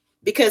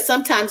 Because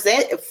sometimes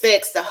that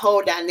affects the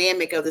whole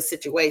dynamic of the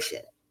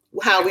situation,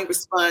 how we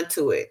respond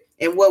to it,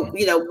 and what,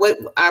 you know, what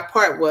our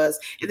part was.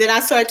 And then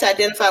I started to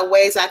identify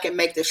ways I can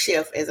make the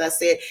shift, as I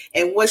said,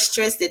 and what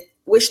strengths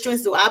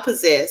do I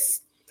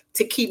possess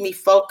to keep me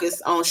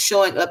focused on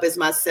showing up as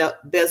myself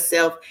best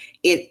self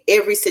in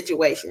every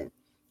situation,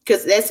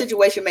 because that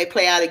situation may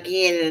play out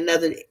again in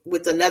another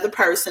with another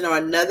person or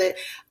another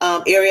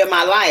area of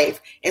my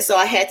life. And so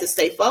I had to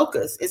stay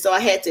focused, and so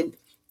I had to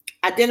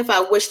identify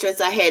what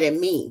strengths I had in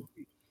me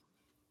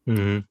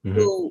Mm. Mm.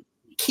 to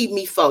keep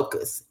me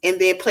focused,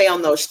 and then play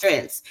on those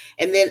strengths.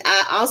 And then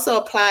I also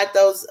applied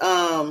those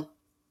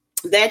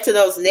that to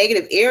those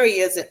negative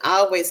areas, and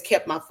always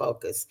kept my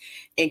focus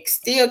and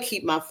still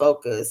keep my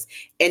focus,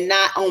 and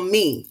not on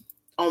me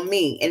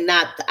and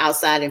not the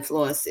outside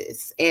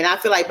influences. And I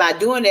feel like by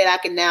doing that, I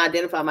can now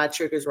identify my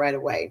triggers right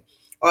away,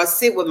 or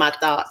sit with my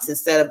thoughts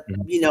instead of,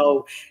 Mm. you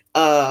know,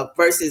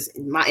 versus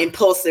my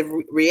impulsive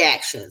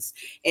reactions.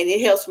 And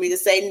it helps me to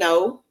say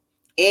no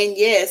and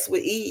yes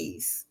with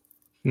ease.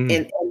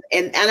 Mm.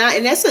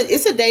 And that's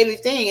it's a daily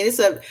thing, and it's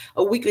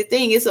a weekly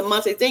thing, it's a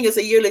monthly thing, it's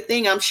a yearly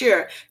thing, I'm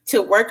sure,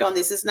 to work on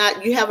this. It's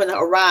not, you haven't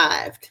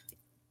arrived,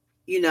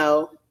 you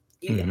know.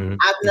 Mhm.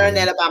 I've learned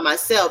that Mhm. about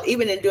myself.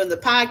 Even in doing the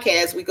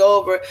podcast, we go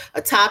over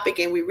a topic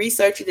and we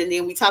research it, and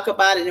then we talk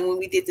about it. And when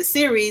we did the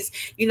series,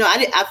 you know,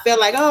 I felt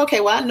like, oh, okay,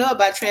 well, I know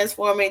about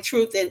transforming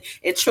truth and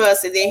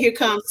trust. And then here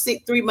comes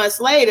 3 months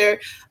later,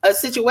 a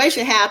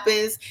situation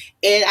happens,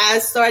 and I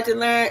started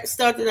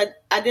to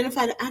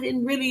identify that I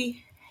didn't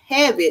really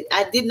have it.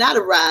 I did not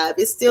arrive.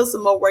 It's still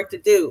some more work to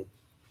do.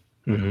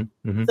 Mhm.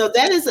 Mhm. So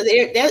that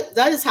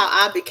is how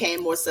I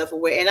became more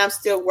self-aware, and I'm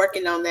still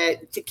working on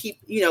that to keep,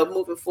 you know,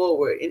 moving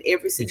forward in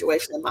every Yeah.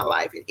 situation in my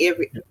life, in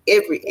Yeah.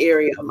 every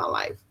area of my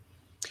life.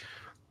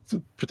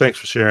 Thanks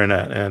for sharing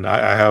that. And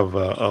I have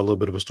a little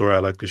bit of a story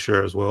I'd like to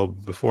share as well.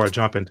 Before I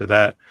jump into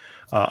that,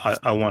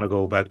 I want to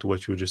go back to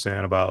what you were just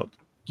saying about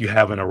you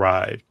haven't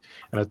arrived.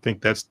 And I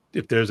think that's,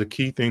 if there's a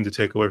key thing to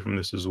take away from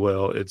this as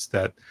well, it's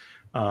that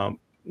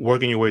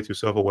working your way through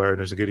self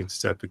awareness and getting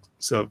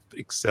self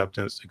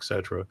acceptance,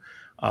 etc.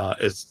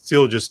 It's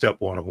still just step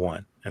one of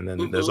one. And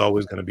then there's Hmm.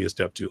 always going to be a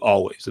step two,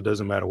 always. It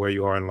doesn't matter where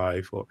you are in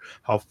life or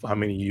how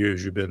many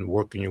years you've been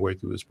working your way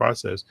through this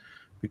process,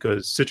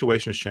 because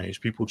situations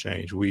change, people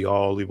change, we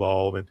all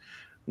evolve, and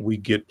we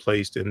get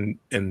placed in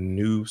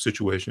new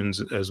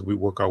situations as we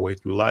work our way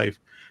through life,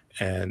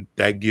 and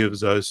that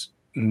gives us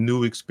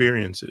new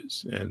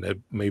experiences, and that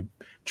may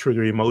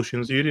trigger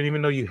emotions you didn't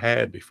even know you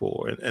had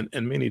before,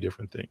 and many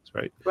different things,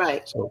 right?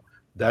 Right. So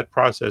that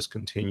process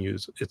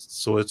continues.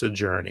 It's a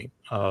journey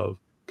of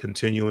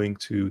continuing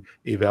to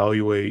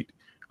evaluate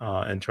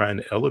and trying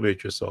to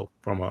elevate yourself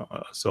from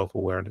a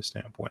self-awareness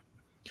standpoint.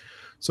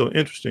 So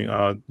interesting.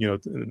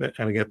 And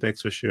again,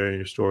 thanks for sharing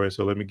your story.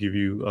 So let me give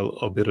you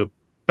a bit of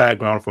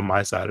background from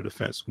my side of the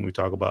fence when we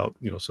talk about,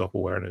 self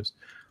awareness.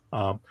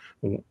 Um,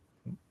 w-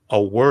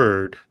 a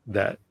word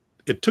that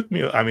it took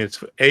me. I mean,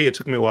 it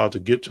took me a while to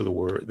get to the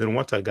word. Then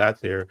once I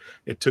got there,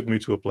 it took me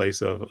to a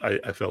place of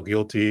I felt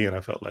guilty, and I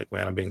felt like,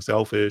 man, I'm being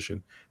selfish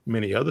and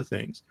many other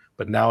things.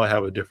 But now I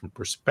have a different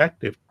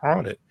perspective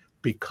on it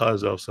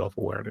because of self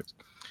awareness,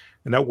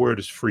 and that word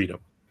is freedom.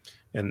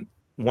 And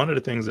one of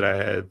the things that I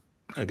had,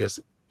 I guess,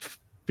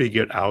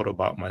 figured out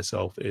about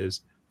myself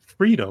is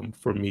freedom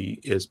for me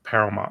is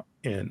paramount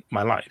in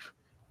my life,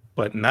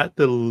 but not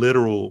the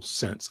literal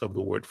sense of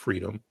the word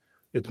freedom.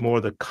 It's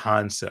more the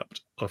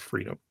concept of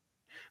freedom.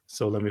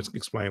 So let me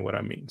explain what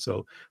I mean.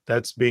 So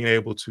that's being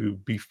able to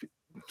be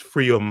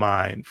free of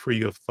mind,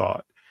 free of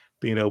thought,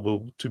 being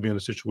able to be in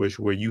a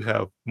situation where you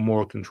have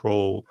more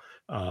control,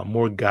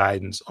 more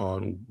guidance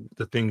on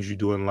the things you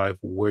do in life,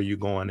 where you're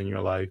going in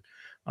your life.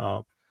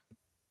 Uh,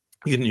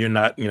 you're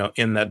not,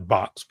 in that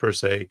box per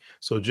se.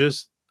 So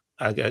just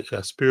I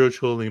got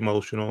spiritual,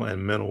 emotional,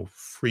 and mental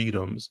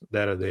freedoms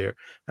that are there,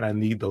 and I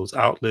need those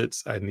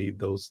outlets. I need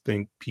those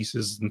think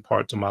pieces and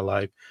parts of my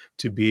life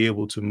to be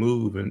able to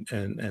move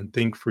and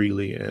think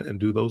freely and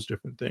do those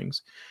different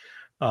things.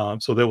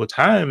 So there were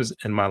times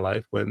in my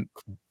life when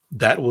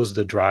that was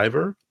the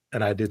driver,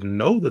 and I didn't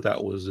know that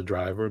that was the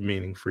driver,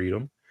 meaning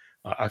freedom.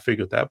 I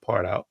figured that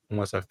part out. And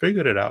once I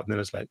figured it out, then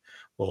it's like,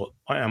 well,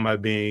 am I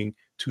being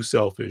too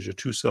selfish or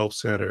too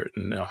self-centered,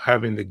 and now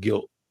having the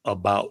guilt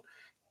about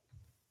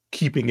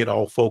keeping it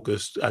all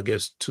focused, I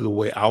guess, to the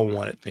way I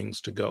wanted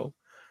things to go.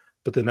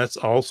 But then that's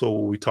also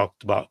what we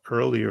talked about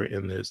earlier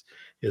in this,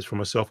 is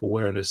from a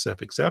self-awareness,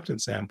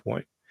 self-acceptance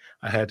standpoint.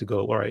 I had to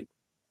go, all right,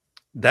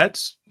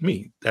 that's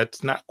me.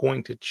 That's not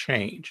going to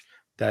change.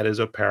 That is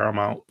a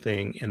paramount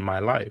thing in my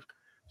life.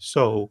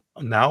 So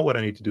now what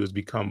I need to do is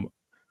become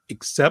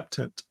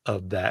acceptant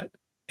of that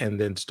and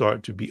then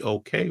start to be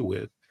okay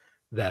with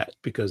that,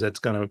 because that's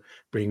going to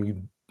bring me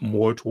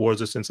more towards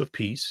a sense of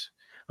peace.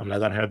 I'm not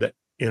going to have that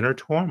inner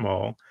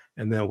turmoil.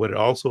 And then what it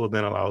also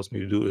then allows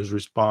me to do is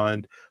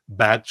respond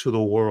back to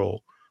the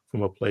world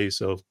from a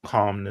place of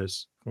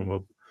calmness,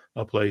 from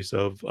a place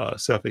of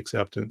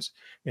self-acceptance.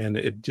 And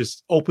it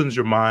just opens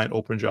your mind,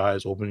 opens your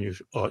eyes,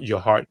 opens your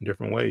heart in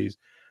different ways.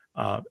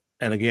 Uh,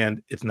 and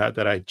again, it's not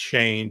that I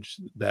change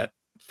that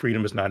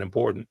freedom is not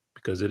important,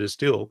 because it is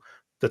still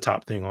the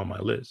top thing on my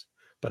list.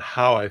 But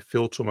how I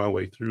filter my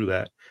way through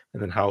that,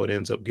 and then how it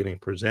ends up getting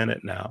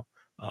presented now,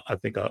 I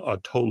think are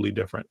totally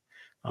different.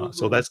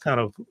 So Mhm. that's kind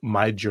of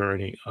my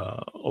journey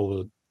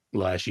over the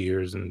last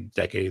years and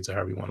decades, or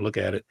however you want to look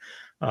at it,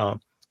 uh,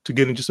 to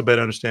getting just a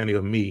better understanding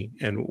of me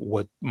and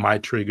what my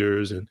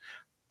triggers and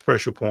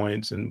pressure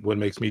points and what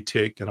makes me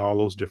tick and all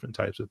those different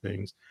types of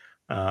things,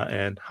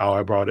 and how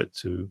I brought it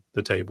to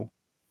the table.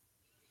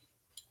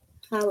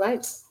 All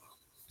right.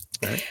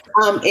 Right?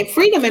 And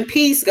freedom and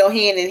peace go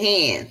hand in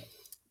hand.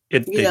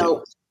 You They do.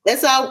 know,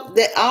 that's all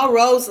that all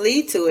roads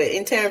lead to it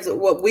in terms of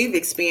what we've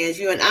experienced,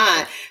 you and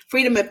I.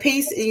 Freedom and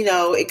peace,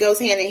 it goes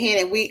hand in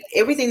hand, and we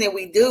everything that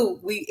we do,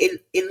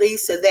 it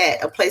leads to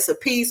that, a place of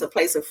peace, a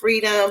place of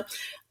freedom.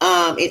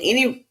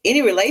 In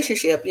any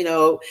relationship,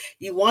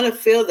 you want to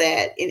feel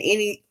that in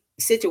any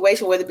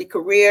situation, whether it be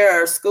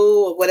career or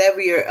school or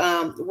whatever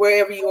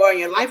wherever you are in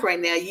your life right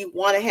now, you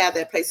want to have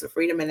that place of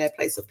freedom and that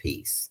place of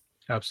peace.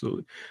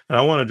 Absolutely. And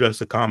I want to address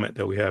the comment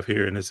that we have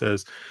here, and it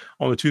says,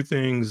 only two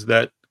things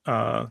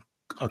uh,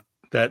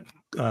 that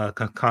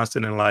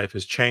constant in life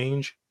is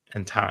change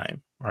and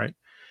time, right?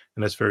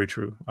 And that's very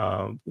true.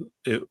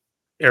 It,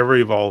 ever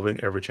evolving,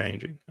 ever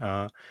changing.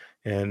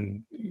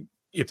 And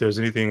if there's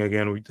anything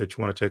again that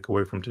you want to take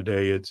away from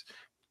today, it's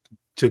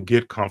to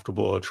get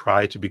comfortable or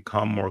try to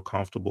become more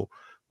comfortable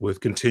with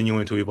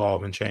continuing to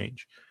evolve and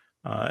change.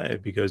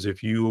 Because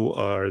if you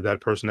are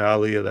that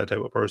personality or that type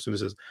of person that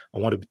says, I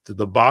want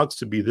the box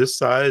to be this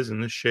size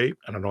and this shape,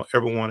 and I don't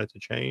ever want it to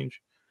change,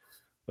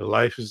 the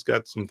life has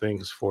got some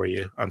things for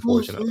you,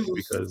 unfortunately,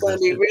 It's because going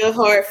to be real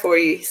hard for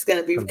you. It's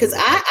going to be gonna be because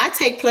real hard. I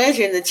take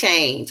pleasure in the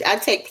change. I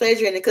take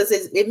pleasure in it because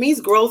it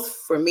means growth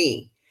for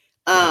me.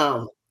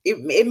 Right,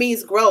 It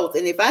means growth,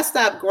 and if I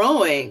stop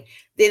growing,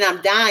 then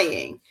I'm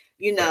dying.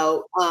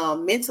 right,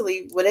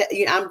 Mentally,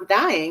 I'm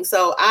dying.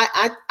 So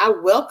I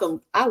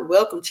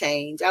welcome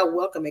change. I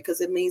welcome it because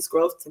it means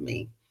growth to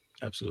me.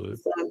 absolutely.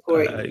 It's so I,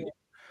 important. I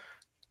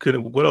could.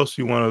 What else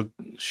you want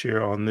to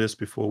share on this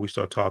before we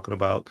start talking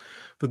about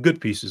the good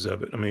pieces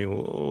of it? I mean,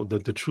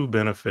 the true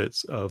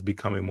benefits of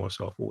becoming more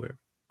self-aware.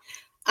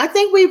 I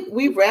think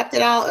we wrapped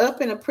it all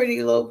up in a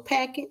pretty little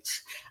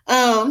package,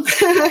 and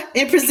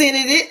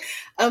presented it.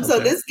 So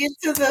Okay. let's get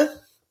to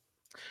the.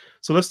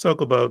 So let's talk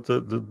about the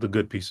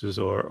good pieces,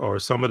 or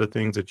some of the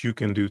things that you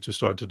can do to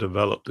start to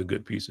develop the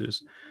good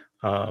pieces.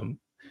 Um,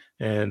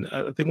 and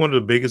I think one of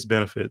the biggest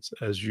benefits,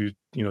 as you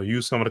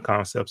use some of the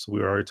concepts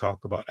we already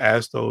talked about,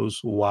 ask those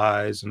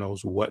whys and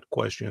those what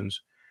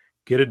questions,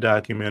 get it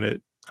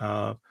documented,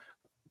 uh,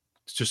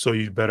 just so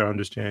you better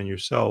understand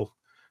yourself.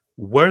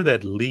 Where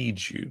that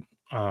leads you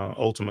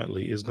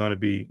ultimately is going to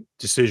be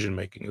decision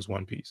making is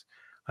one piece.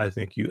 I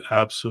think you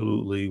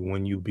absolutely,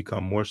 when you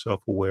become more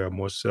self aware,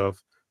 more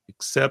self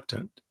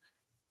acceptant,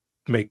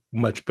 make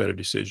much better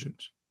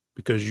decisions,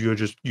 because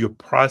you're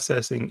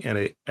processing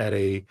at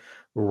a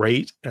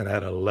rate and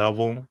at a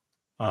level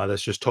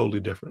that's just totally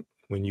different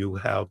when you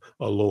have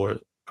a lower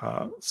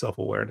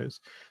self-awareness.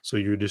 So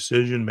your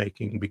decision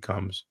making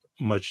becomes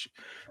much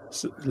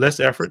less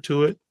effort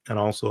to it, and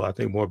also I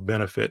think more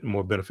benefit,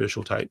 more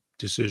beneficial type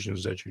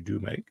decisions that you do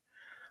make.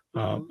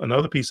 Mhm.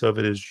 Another piece of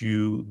it is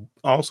you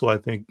also, I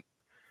think,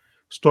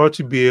 start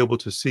to be able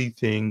to see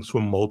things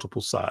from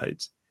multiple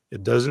sides.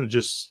 It doesn't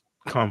just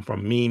come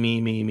from me, me,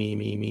 me, me,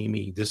 me, me,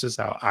 me. This is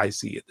how I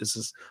see it. This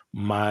is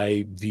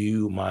my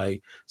view,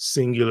 my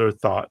singular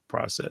thought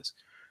process.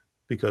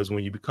 Because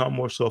when you become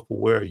more self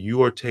aware,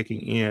 you are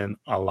taking in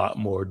a lot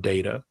more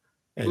data,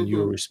 and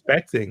you're Mhm.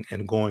 respecting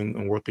and going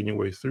and working your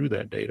way through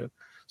that data.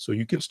 So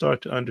you can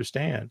start to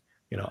understand,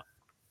 you know,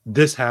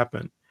 this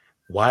happened.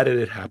 Why did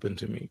it happen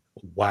to me?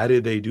 Why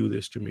did they do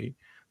this to me?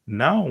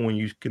 Now, when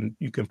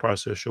you can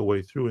process your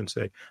way through and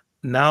say,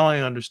 now I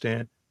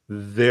understand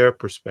their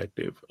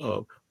perspective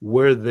of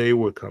where they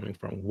were coming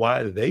from,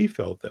 why they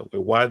felt that way,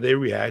 why they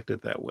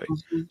reacted that way.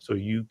 Mhm. So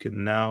you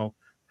can now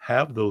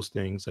have those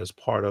things as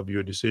part of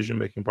your decision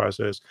making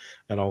process,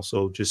 and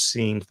also just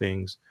seeing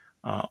things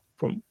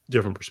from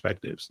different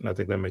perspectives. And I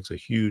think that makes a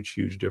huge,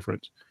 huge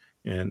difference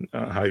in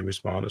how you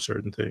respond to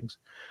certain things.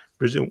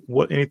 Bridget,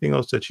 what anything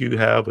else that you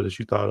have or that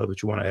you thought of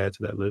that you want to add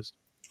to that list?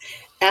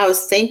 I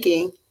was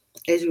thinking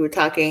as you were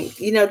talking,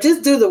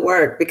 just do the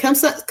work. Because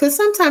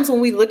sometimes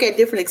when we look at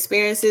different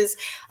experiences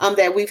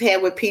that we've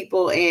had with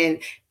people,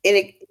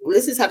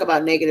 let's just talk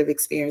about negative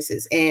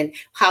experiences and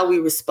how we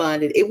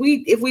responded. If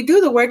we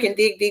do the work and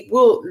dig deep,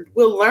 we'll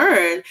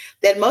learn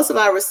that most of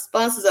our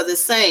responses are the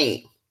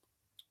same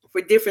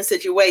for different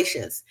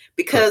situations Correct.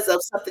 because of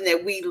something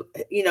that we,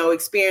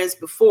 experienced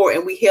before,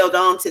 and we held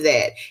on to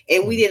that,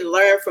 and we Mhm. didn't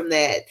learn from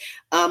that.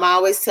 I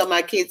always tell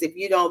my kids, if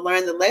you don't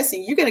learn the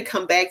lesson, you're going to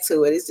come back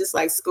to it. It's just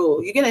like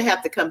school. You're going to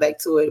have to come back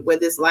to it,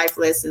 whether it's life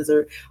lessons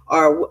or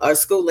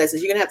school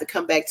lessons. You're going to have to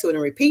come back to it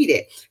and repeat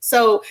it.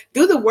 So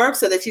do the work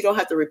so that you don't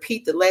have to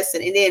repeat the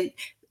lesson, and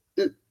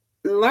then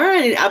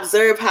learn and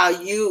observe how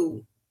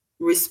you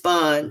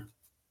respond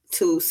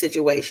to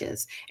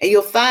situations. And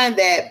you'll find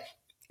that,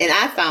 and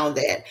I found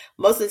that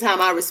most of the time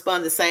I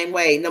respond the same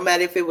way. No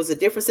matter if it was a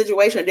different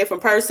situation, a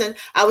different person,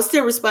 I was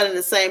still responding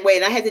the same way.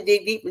 And I had to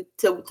dig deep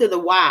to the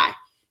why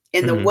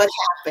and the Mhm. what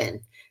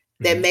happened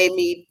that Mhm. made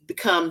me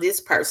become this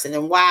person,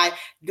 and why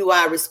do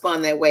I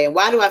respond that way, and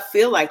why do I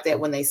feel like that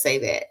when they say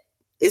that.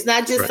 It's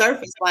not just Right.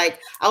 surface, like,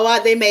 oh,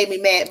 they made me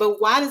mad,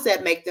 but why does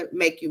that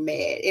make you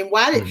mad? And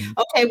why did Mhm.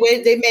 okay,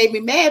 well, they made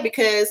me mad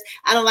because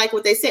I don't like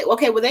what they said.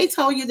 Okay, well, they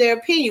told you their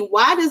opinion.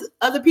 Why does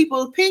other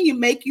people's opinion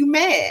make you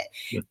mad?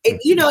 And,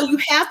 Mhm. you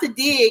have to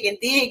dig and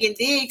dig and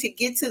dig to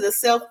get to the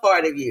self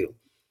part of you.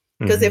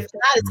 Because if Mhm.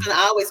 not, it's Mhm. going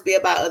to always be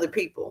about other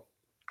people.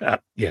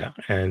 Yeah,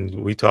 and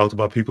we talked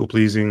about people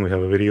pleasing. We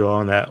have a video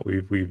on that.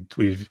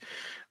 We've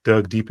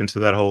dug deep into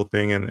that whole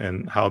thing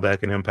and how that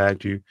can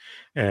impact you.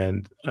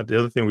 And the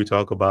other thing we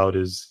talk about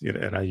is,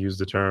 and I use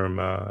the term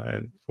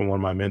and from one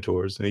of my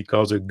mentors, and he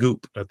calls it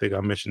goop. I think I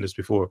mentioned this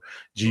before.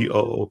 Mhm.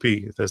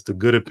 GOOP. That's the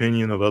good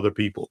opinion of other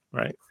people,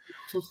 right?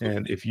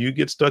 And if you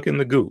get stuck in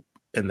the goop,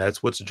 and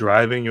that's what's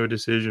driving your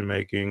decision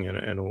making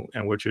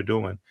and what you're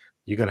doing,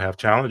 you're gonna have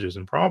challenges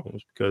and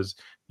problems because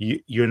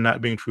you're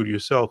not being true to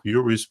yourself.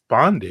 You're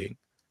responding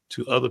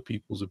to other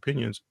people's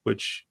opinions,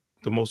 which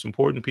the most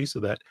important piece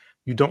of that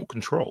you don't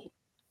control,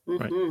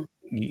 right?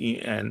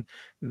 Mhm. And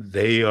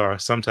they are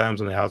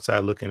sometimes on the outside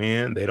looking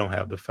in. They don't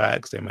have the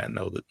facts. They might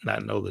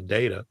not know the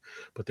data,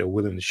 but they're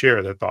willing to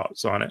share their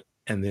thoughts on it.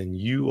 And then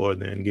you are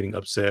then getting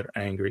upset or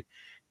angry,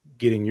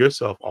 getting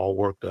yourself all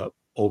worked up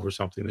over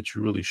something that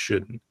you really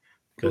shouldn't,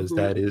 because Mhm.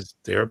 that is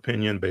their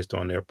opinion based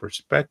on their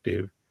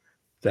perspective.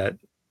 That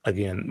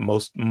again,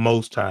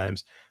 most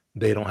times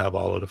they don't have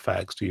all of the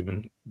facts to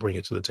even bring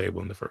it to the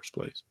table in the first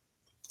place.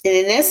 And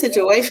in that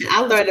situation,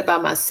 I learned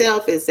about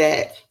myself is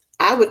that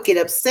I would get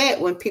upset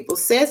when people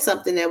said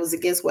something that was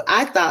against what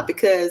I thought,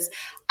 because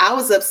I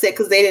was upset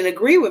because they didn't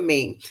agree with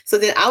me. So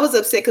then I was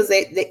upset because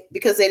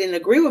because they didn't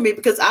agree with me,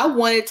 because I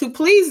wanted to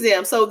please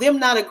them. So them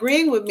not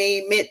agreeing with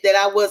me meant that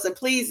I wasn't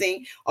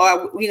pleasing, or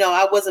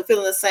I wasn't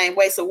feeling the same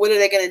way. So what are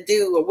they going to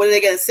do, or what are they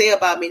going to say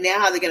about me now?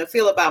 How are they going to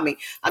feel about me?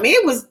 I mean,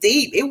 it was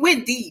deep. It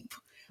went deep.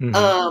 Hmm.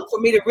 For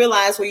me to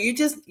realize, well, you're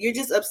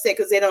just upset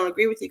because they don't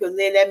agree with you, because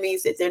then that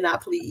means that they're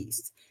not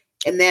pleased,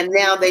 and then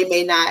now they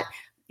may not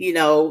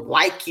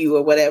like you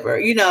or whatever.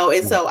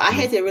 And so I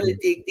had to really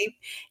dig deep.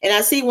 And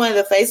I see one of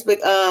the Facebook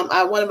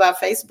one of our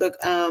Facebook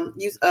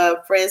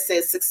friends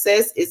says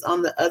success is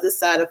on the other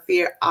side of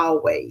fear.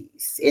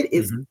 Always, it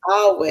is Hmm.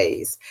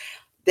 always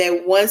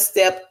that one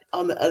step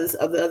on the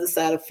other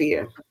side of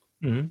fear.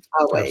 Hmm.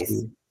 Always.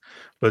 Absolutely.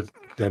 But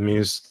that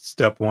means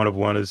step one of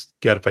one is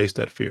got to face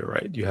that fear,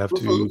 right? You have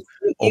Hmm. to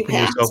You open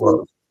have yourself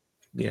up. to.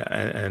 Yeah,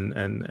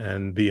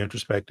 and be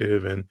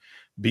introspective and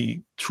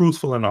be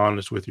truthful and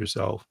honest with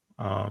yourself.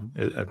 I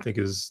think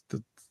is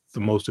the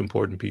most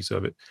important piece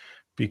of it,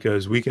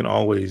 because we can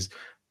always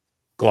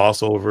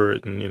gloss over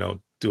it and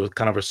do a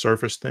kind of a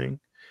surface thing,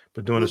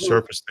 but doing a Hmm.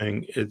 surface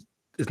thing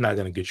is not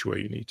going to get you where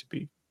you need to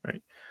be,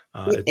 right?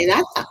 It,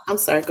 And I'm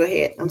sorry. Go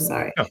ahead. I'm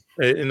sorry. no,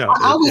 no,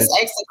 I always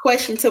ask the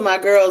question to my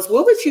girls: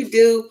 what would you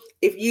do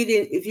if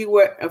you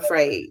weren't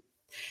afraid?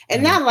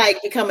 And mhm, not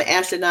like become an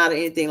astronaut or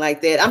anything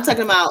like that. I'm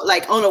talking about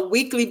like on a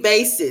weekly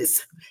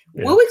basis.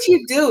 yeah. What would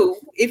you do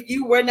if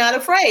you were not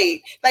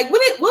afraid? Like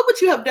what would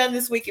you have done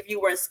this week if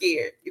you weren't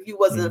scared? If you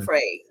wasn't Mhm,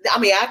 afraid? I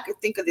mean, I could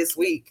think of this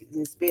week.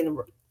 It's been an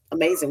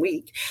amazing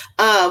week.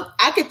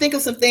 I could think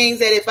of some things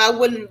that if I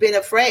wouldn't have been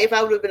afraid, if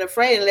I would have been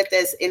afraid and let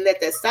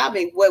that stop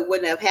me, what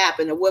wouldn't have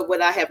happened, or what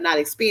would I have not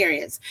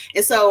experienced?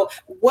 And so,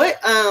 what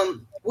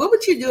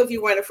would you do if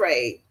you weren't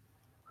afraid?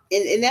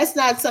 And that's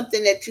not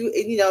something that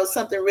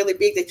something really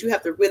big that you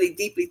have to really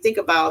deeply think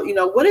about.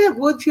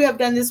 Would you have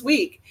done this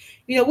week?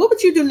 What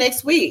would you do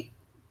next week?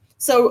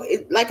 So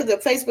like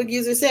the Facebook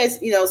user says,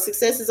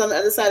 success is on the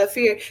other side of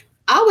fear.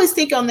 I always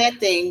think on that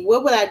thing.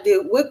 What would I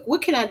do?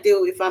 What can I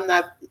do if I'm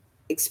not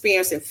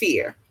experiencing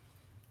fear?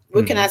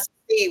 What can I mhm.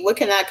 see? What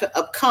can I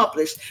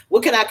accomplish?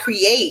 What can I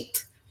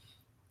create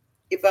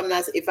if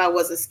I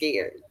wasn't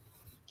scared?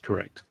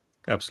 Correct.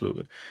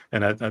 Absolutely.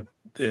 And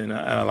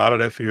a lot of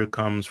that fear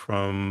comes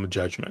from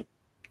judgment,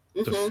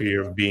 the Hmm.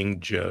 fear of being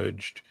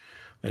judged,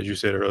 as you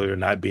said earlier,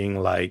 not being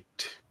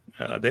liked.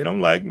 They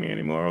don't like me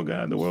anymore. Oh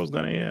God, the world's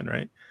gonna end,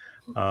 right?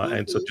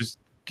 And so Hmm. just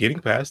getting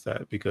past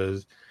that,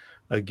 because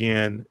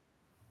again,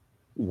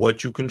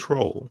 what you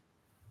control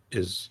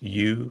is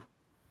you,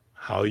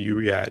 how you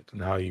react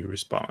and how you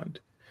respond.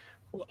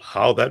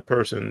 How that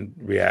person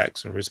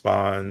reacts and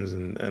responds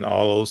and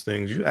all those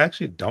things, you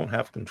actually don't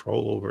have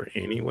control over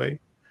anyway.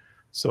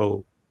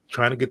 So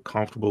trying to get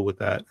comfortable with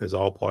that is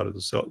all part of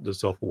the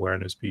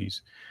self-awareness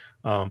piece.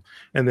 And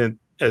then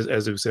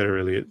as we said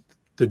earlier,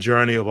 the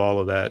journey of all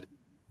of that,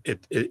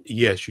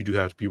 yes, you do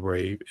have to be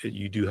brave.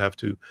 You do have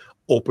to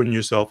open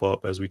yourself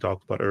up, as we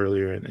talked about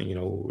earlier, and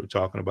we're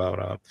talking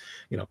about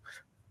you know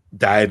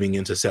diving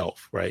into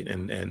self, right?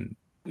 And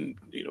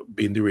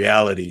being the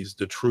realities,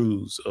 the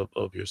truths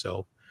of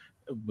yourself.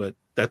 But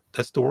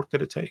that's the work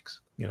that it takes,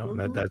 and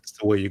Mhm. that's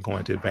the way you're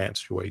going to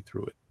advance your way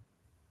through it.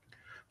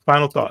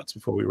 Final thoughts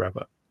before we wrap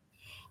up.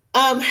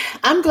 Um,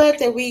 I'm glad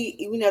that we,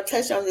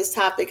 touched on this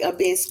topic of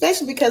being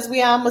special because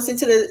we are almost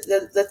into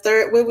the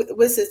third.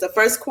 What's this? The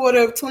first quarter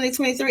of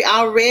 2023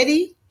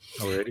 already.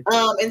 Already.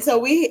 And so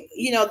we,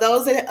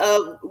 those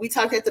that we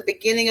talked at the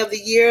beginning of the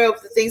year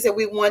of the things that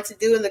we want to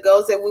do and the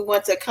goals that we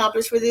want to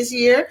accomplish for this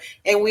year,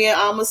 and we are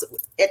almost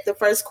at the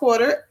first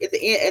quarter at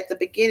the end, at the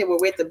beginning.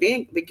 We're at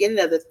the beginning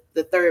of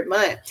the third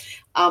month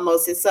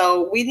almost, and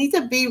so we need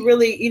to be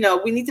really,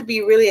 we need to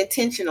be really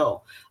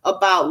intentional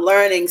about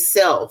learning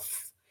self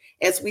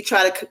as we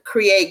try to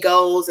create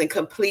goals and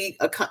complete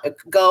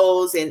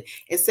goals and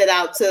set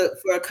out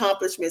for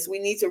accomplishments. We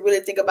need to really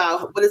think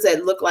about what does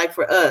that look like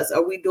for us?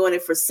 Are we doing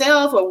it for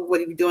self, or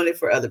what are we doing it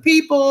for other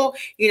people?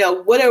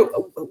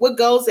 What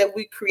goals that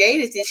we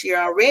created this year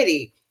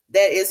already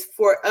that is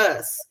for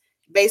us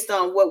based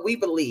on what we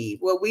believe,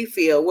 what we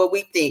feel, what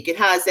we think, and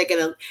how is that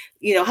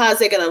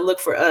gonna look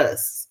for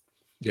us?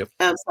 Yep.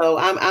 So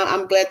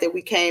I'm glad that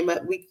we came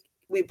up.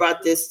 We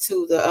brought this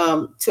to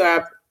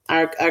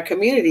our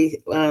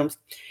community.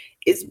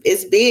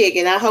 It's big,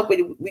 and I hope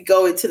we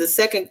go into the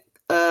second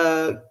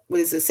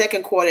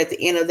second quarter at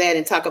the end of that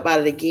and talk about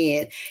it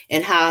again,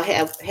 and how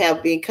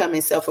have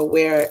becoming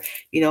self-aware,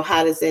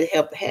 how does that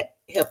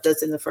help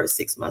us in the first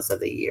 6 months of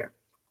the year.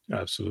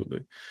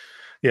 Absolutely.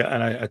 Yeah,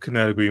 and I could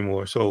not agree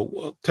more.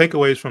 So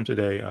takeaways from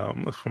today,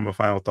 from a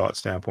final thought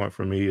standpoint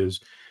for me is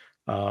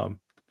um,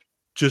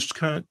 just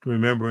kind of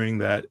remembering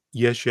that,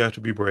 yes, you have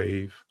to be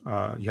brave.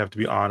 You have to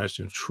be honest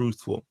and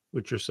truthful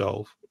with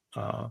yourself.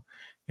 Uh,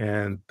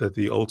 and that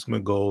the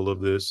ultimate goal of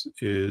this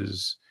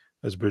is,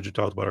 as Bridget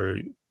talked about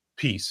earlier,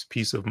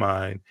 peace of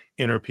mind,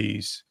 inner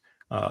peace,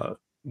 uh,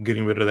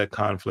 getting rid of that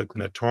conflict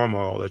and that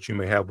turmoil that you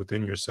may have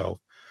within yourself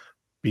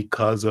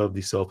because of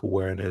the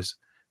self-awareness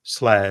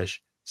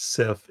slash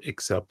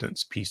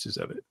self-acceptance pieces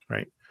of it,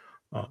 right?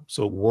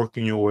 So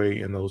working your way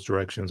in those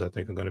directions, I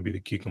think, are going to be the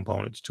key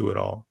components to it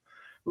all.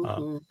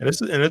 Mm-hmm.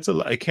 And it's a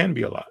lot. It can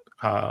be a lot,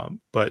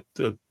 but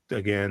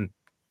again,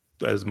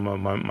 as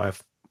my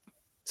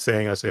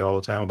saying I say all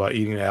the time about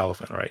eating the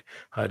elephant, right?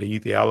 How to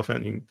eat the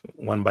elephant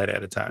one bite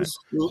at a time. So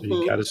you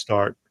Mm-hmm. got to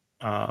start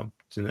and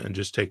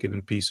just take it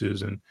in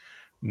pieces and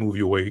move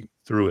your way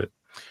through it.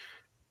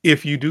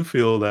 If you do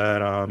feel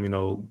that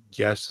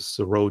yes, it's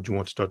a road you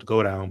want to start to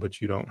go down, but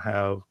you don't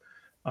have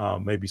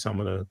maybe some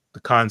of the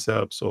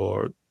concepts,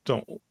 or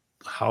don't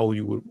how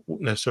you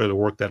would necessarily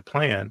work that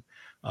plan,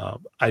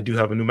 I do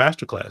have a new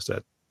masterclass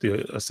that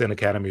the Ascend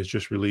Academy has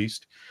just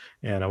released,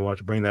 and I want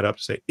to bring that up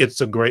to say it's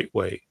a great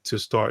way to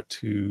start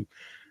to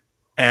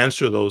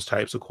answer those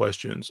types of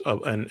questions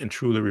and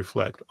truly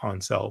reflect on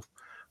self.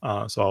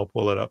 So I'll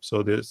pull it up.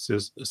 So this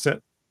is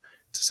Ascent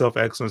to Self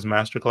Excellence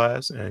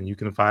Masterclass, and you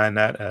can find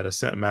that at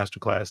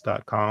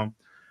ascentmasterclass.com.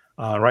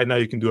 Right now,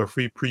 you can do a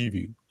free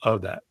preview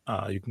of that.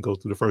 You can go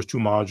through the first two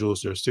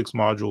modules. There's 6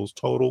 modules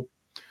total.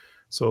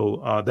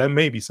 So that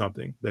may be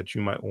something that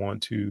you might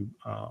want to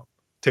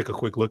take a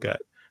quick look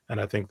at. And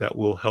I think that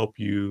will help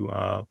you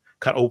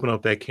kind of open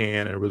up that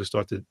can and really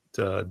start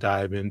to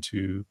dive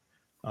into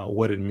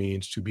what it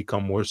means to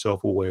become more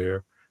self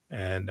aware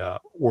and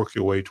work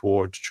your way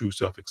towards true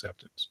self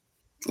acceptance.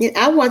 Yeah,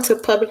 I want to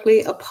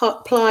publicly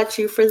applaud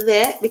you for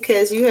that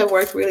because you have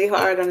worked really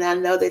hard, and I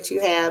know that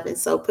you have. And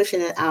so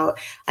pushing it out,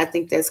 I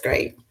think that's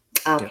great.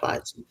 I Yeah.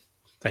 applaud you.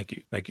 Thank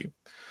you. Thank you.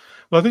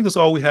 Well, I think that's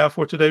all we have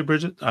for today,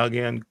 Bridget.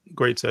 Again,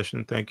 great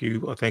session. Thank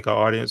you. I thank our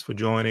audience for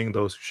joining,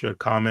 those who shared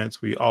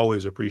comments. We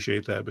always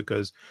appreciate that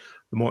because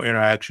the more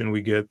interaction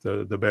we get,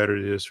 the better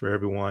it is for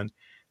everyone.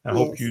 I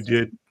hope you Yes.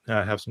 did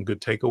have some good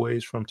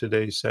takeaways from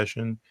today's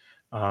session.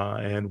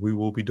 And we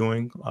will be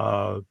doing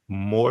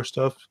more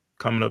stuff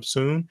coming up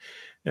soon.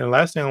 And the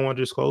last thing I want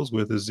to just close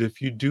with is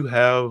if you do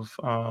have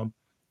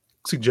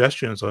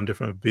suggestions on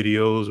different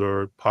videos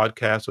or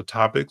podcasts or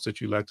topics that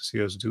you'd like to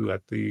see us do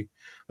at the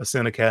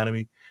Ascend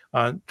Academy,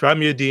 drop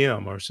me a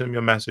DM or send me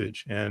a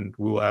message, and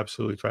we will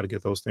absolutely try to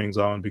get those things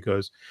on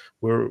because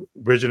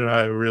Bridget and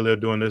I really are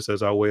doing this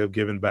as our way of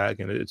giving back,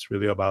 and it's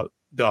really about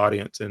the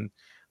audience and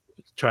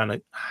trying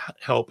to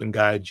help and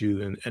guide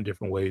you in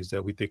different ways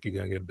that we think you're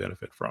going to get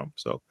benefit from.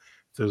 So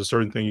if there's a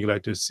certain thing you'd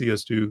like to see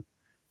us do,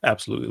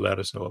 absolutely let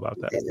us know about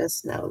that. Let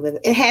us know.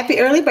 And happy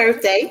early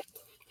birthday.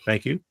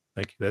 Thank you.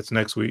 Thank you. That's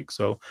next week.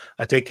 So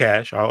I take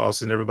cash. I'll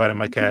send everybody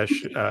my cash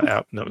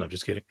out. No, no,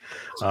 just kidding.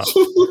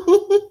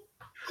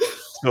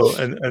 So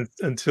and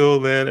until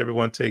then,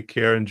 everyone take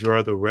care.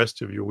 Enjoy the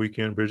rest of your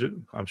weekend, Bridget.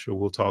 I'm sure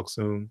we'll talk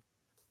soon.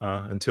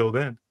 Until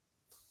then,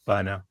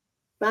 bye now.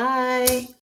 Bye.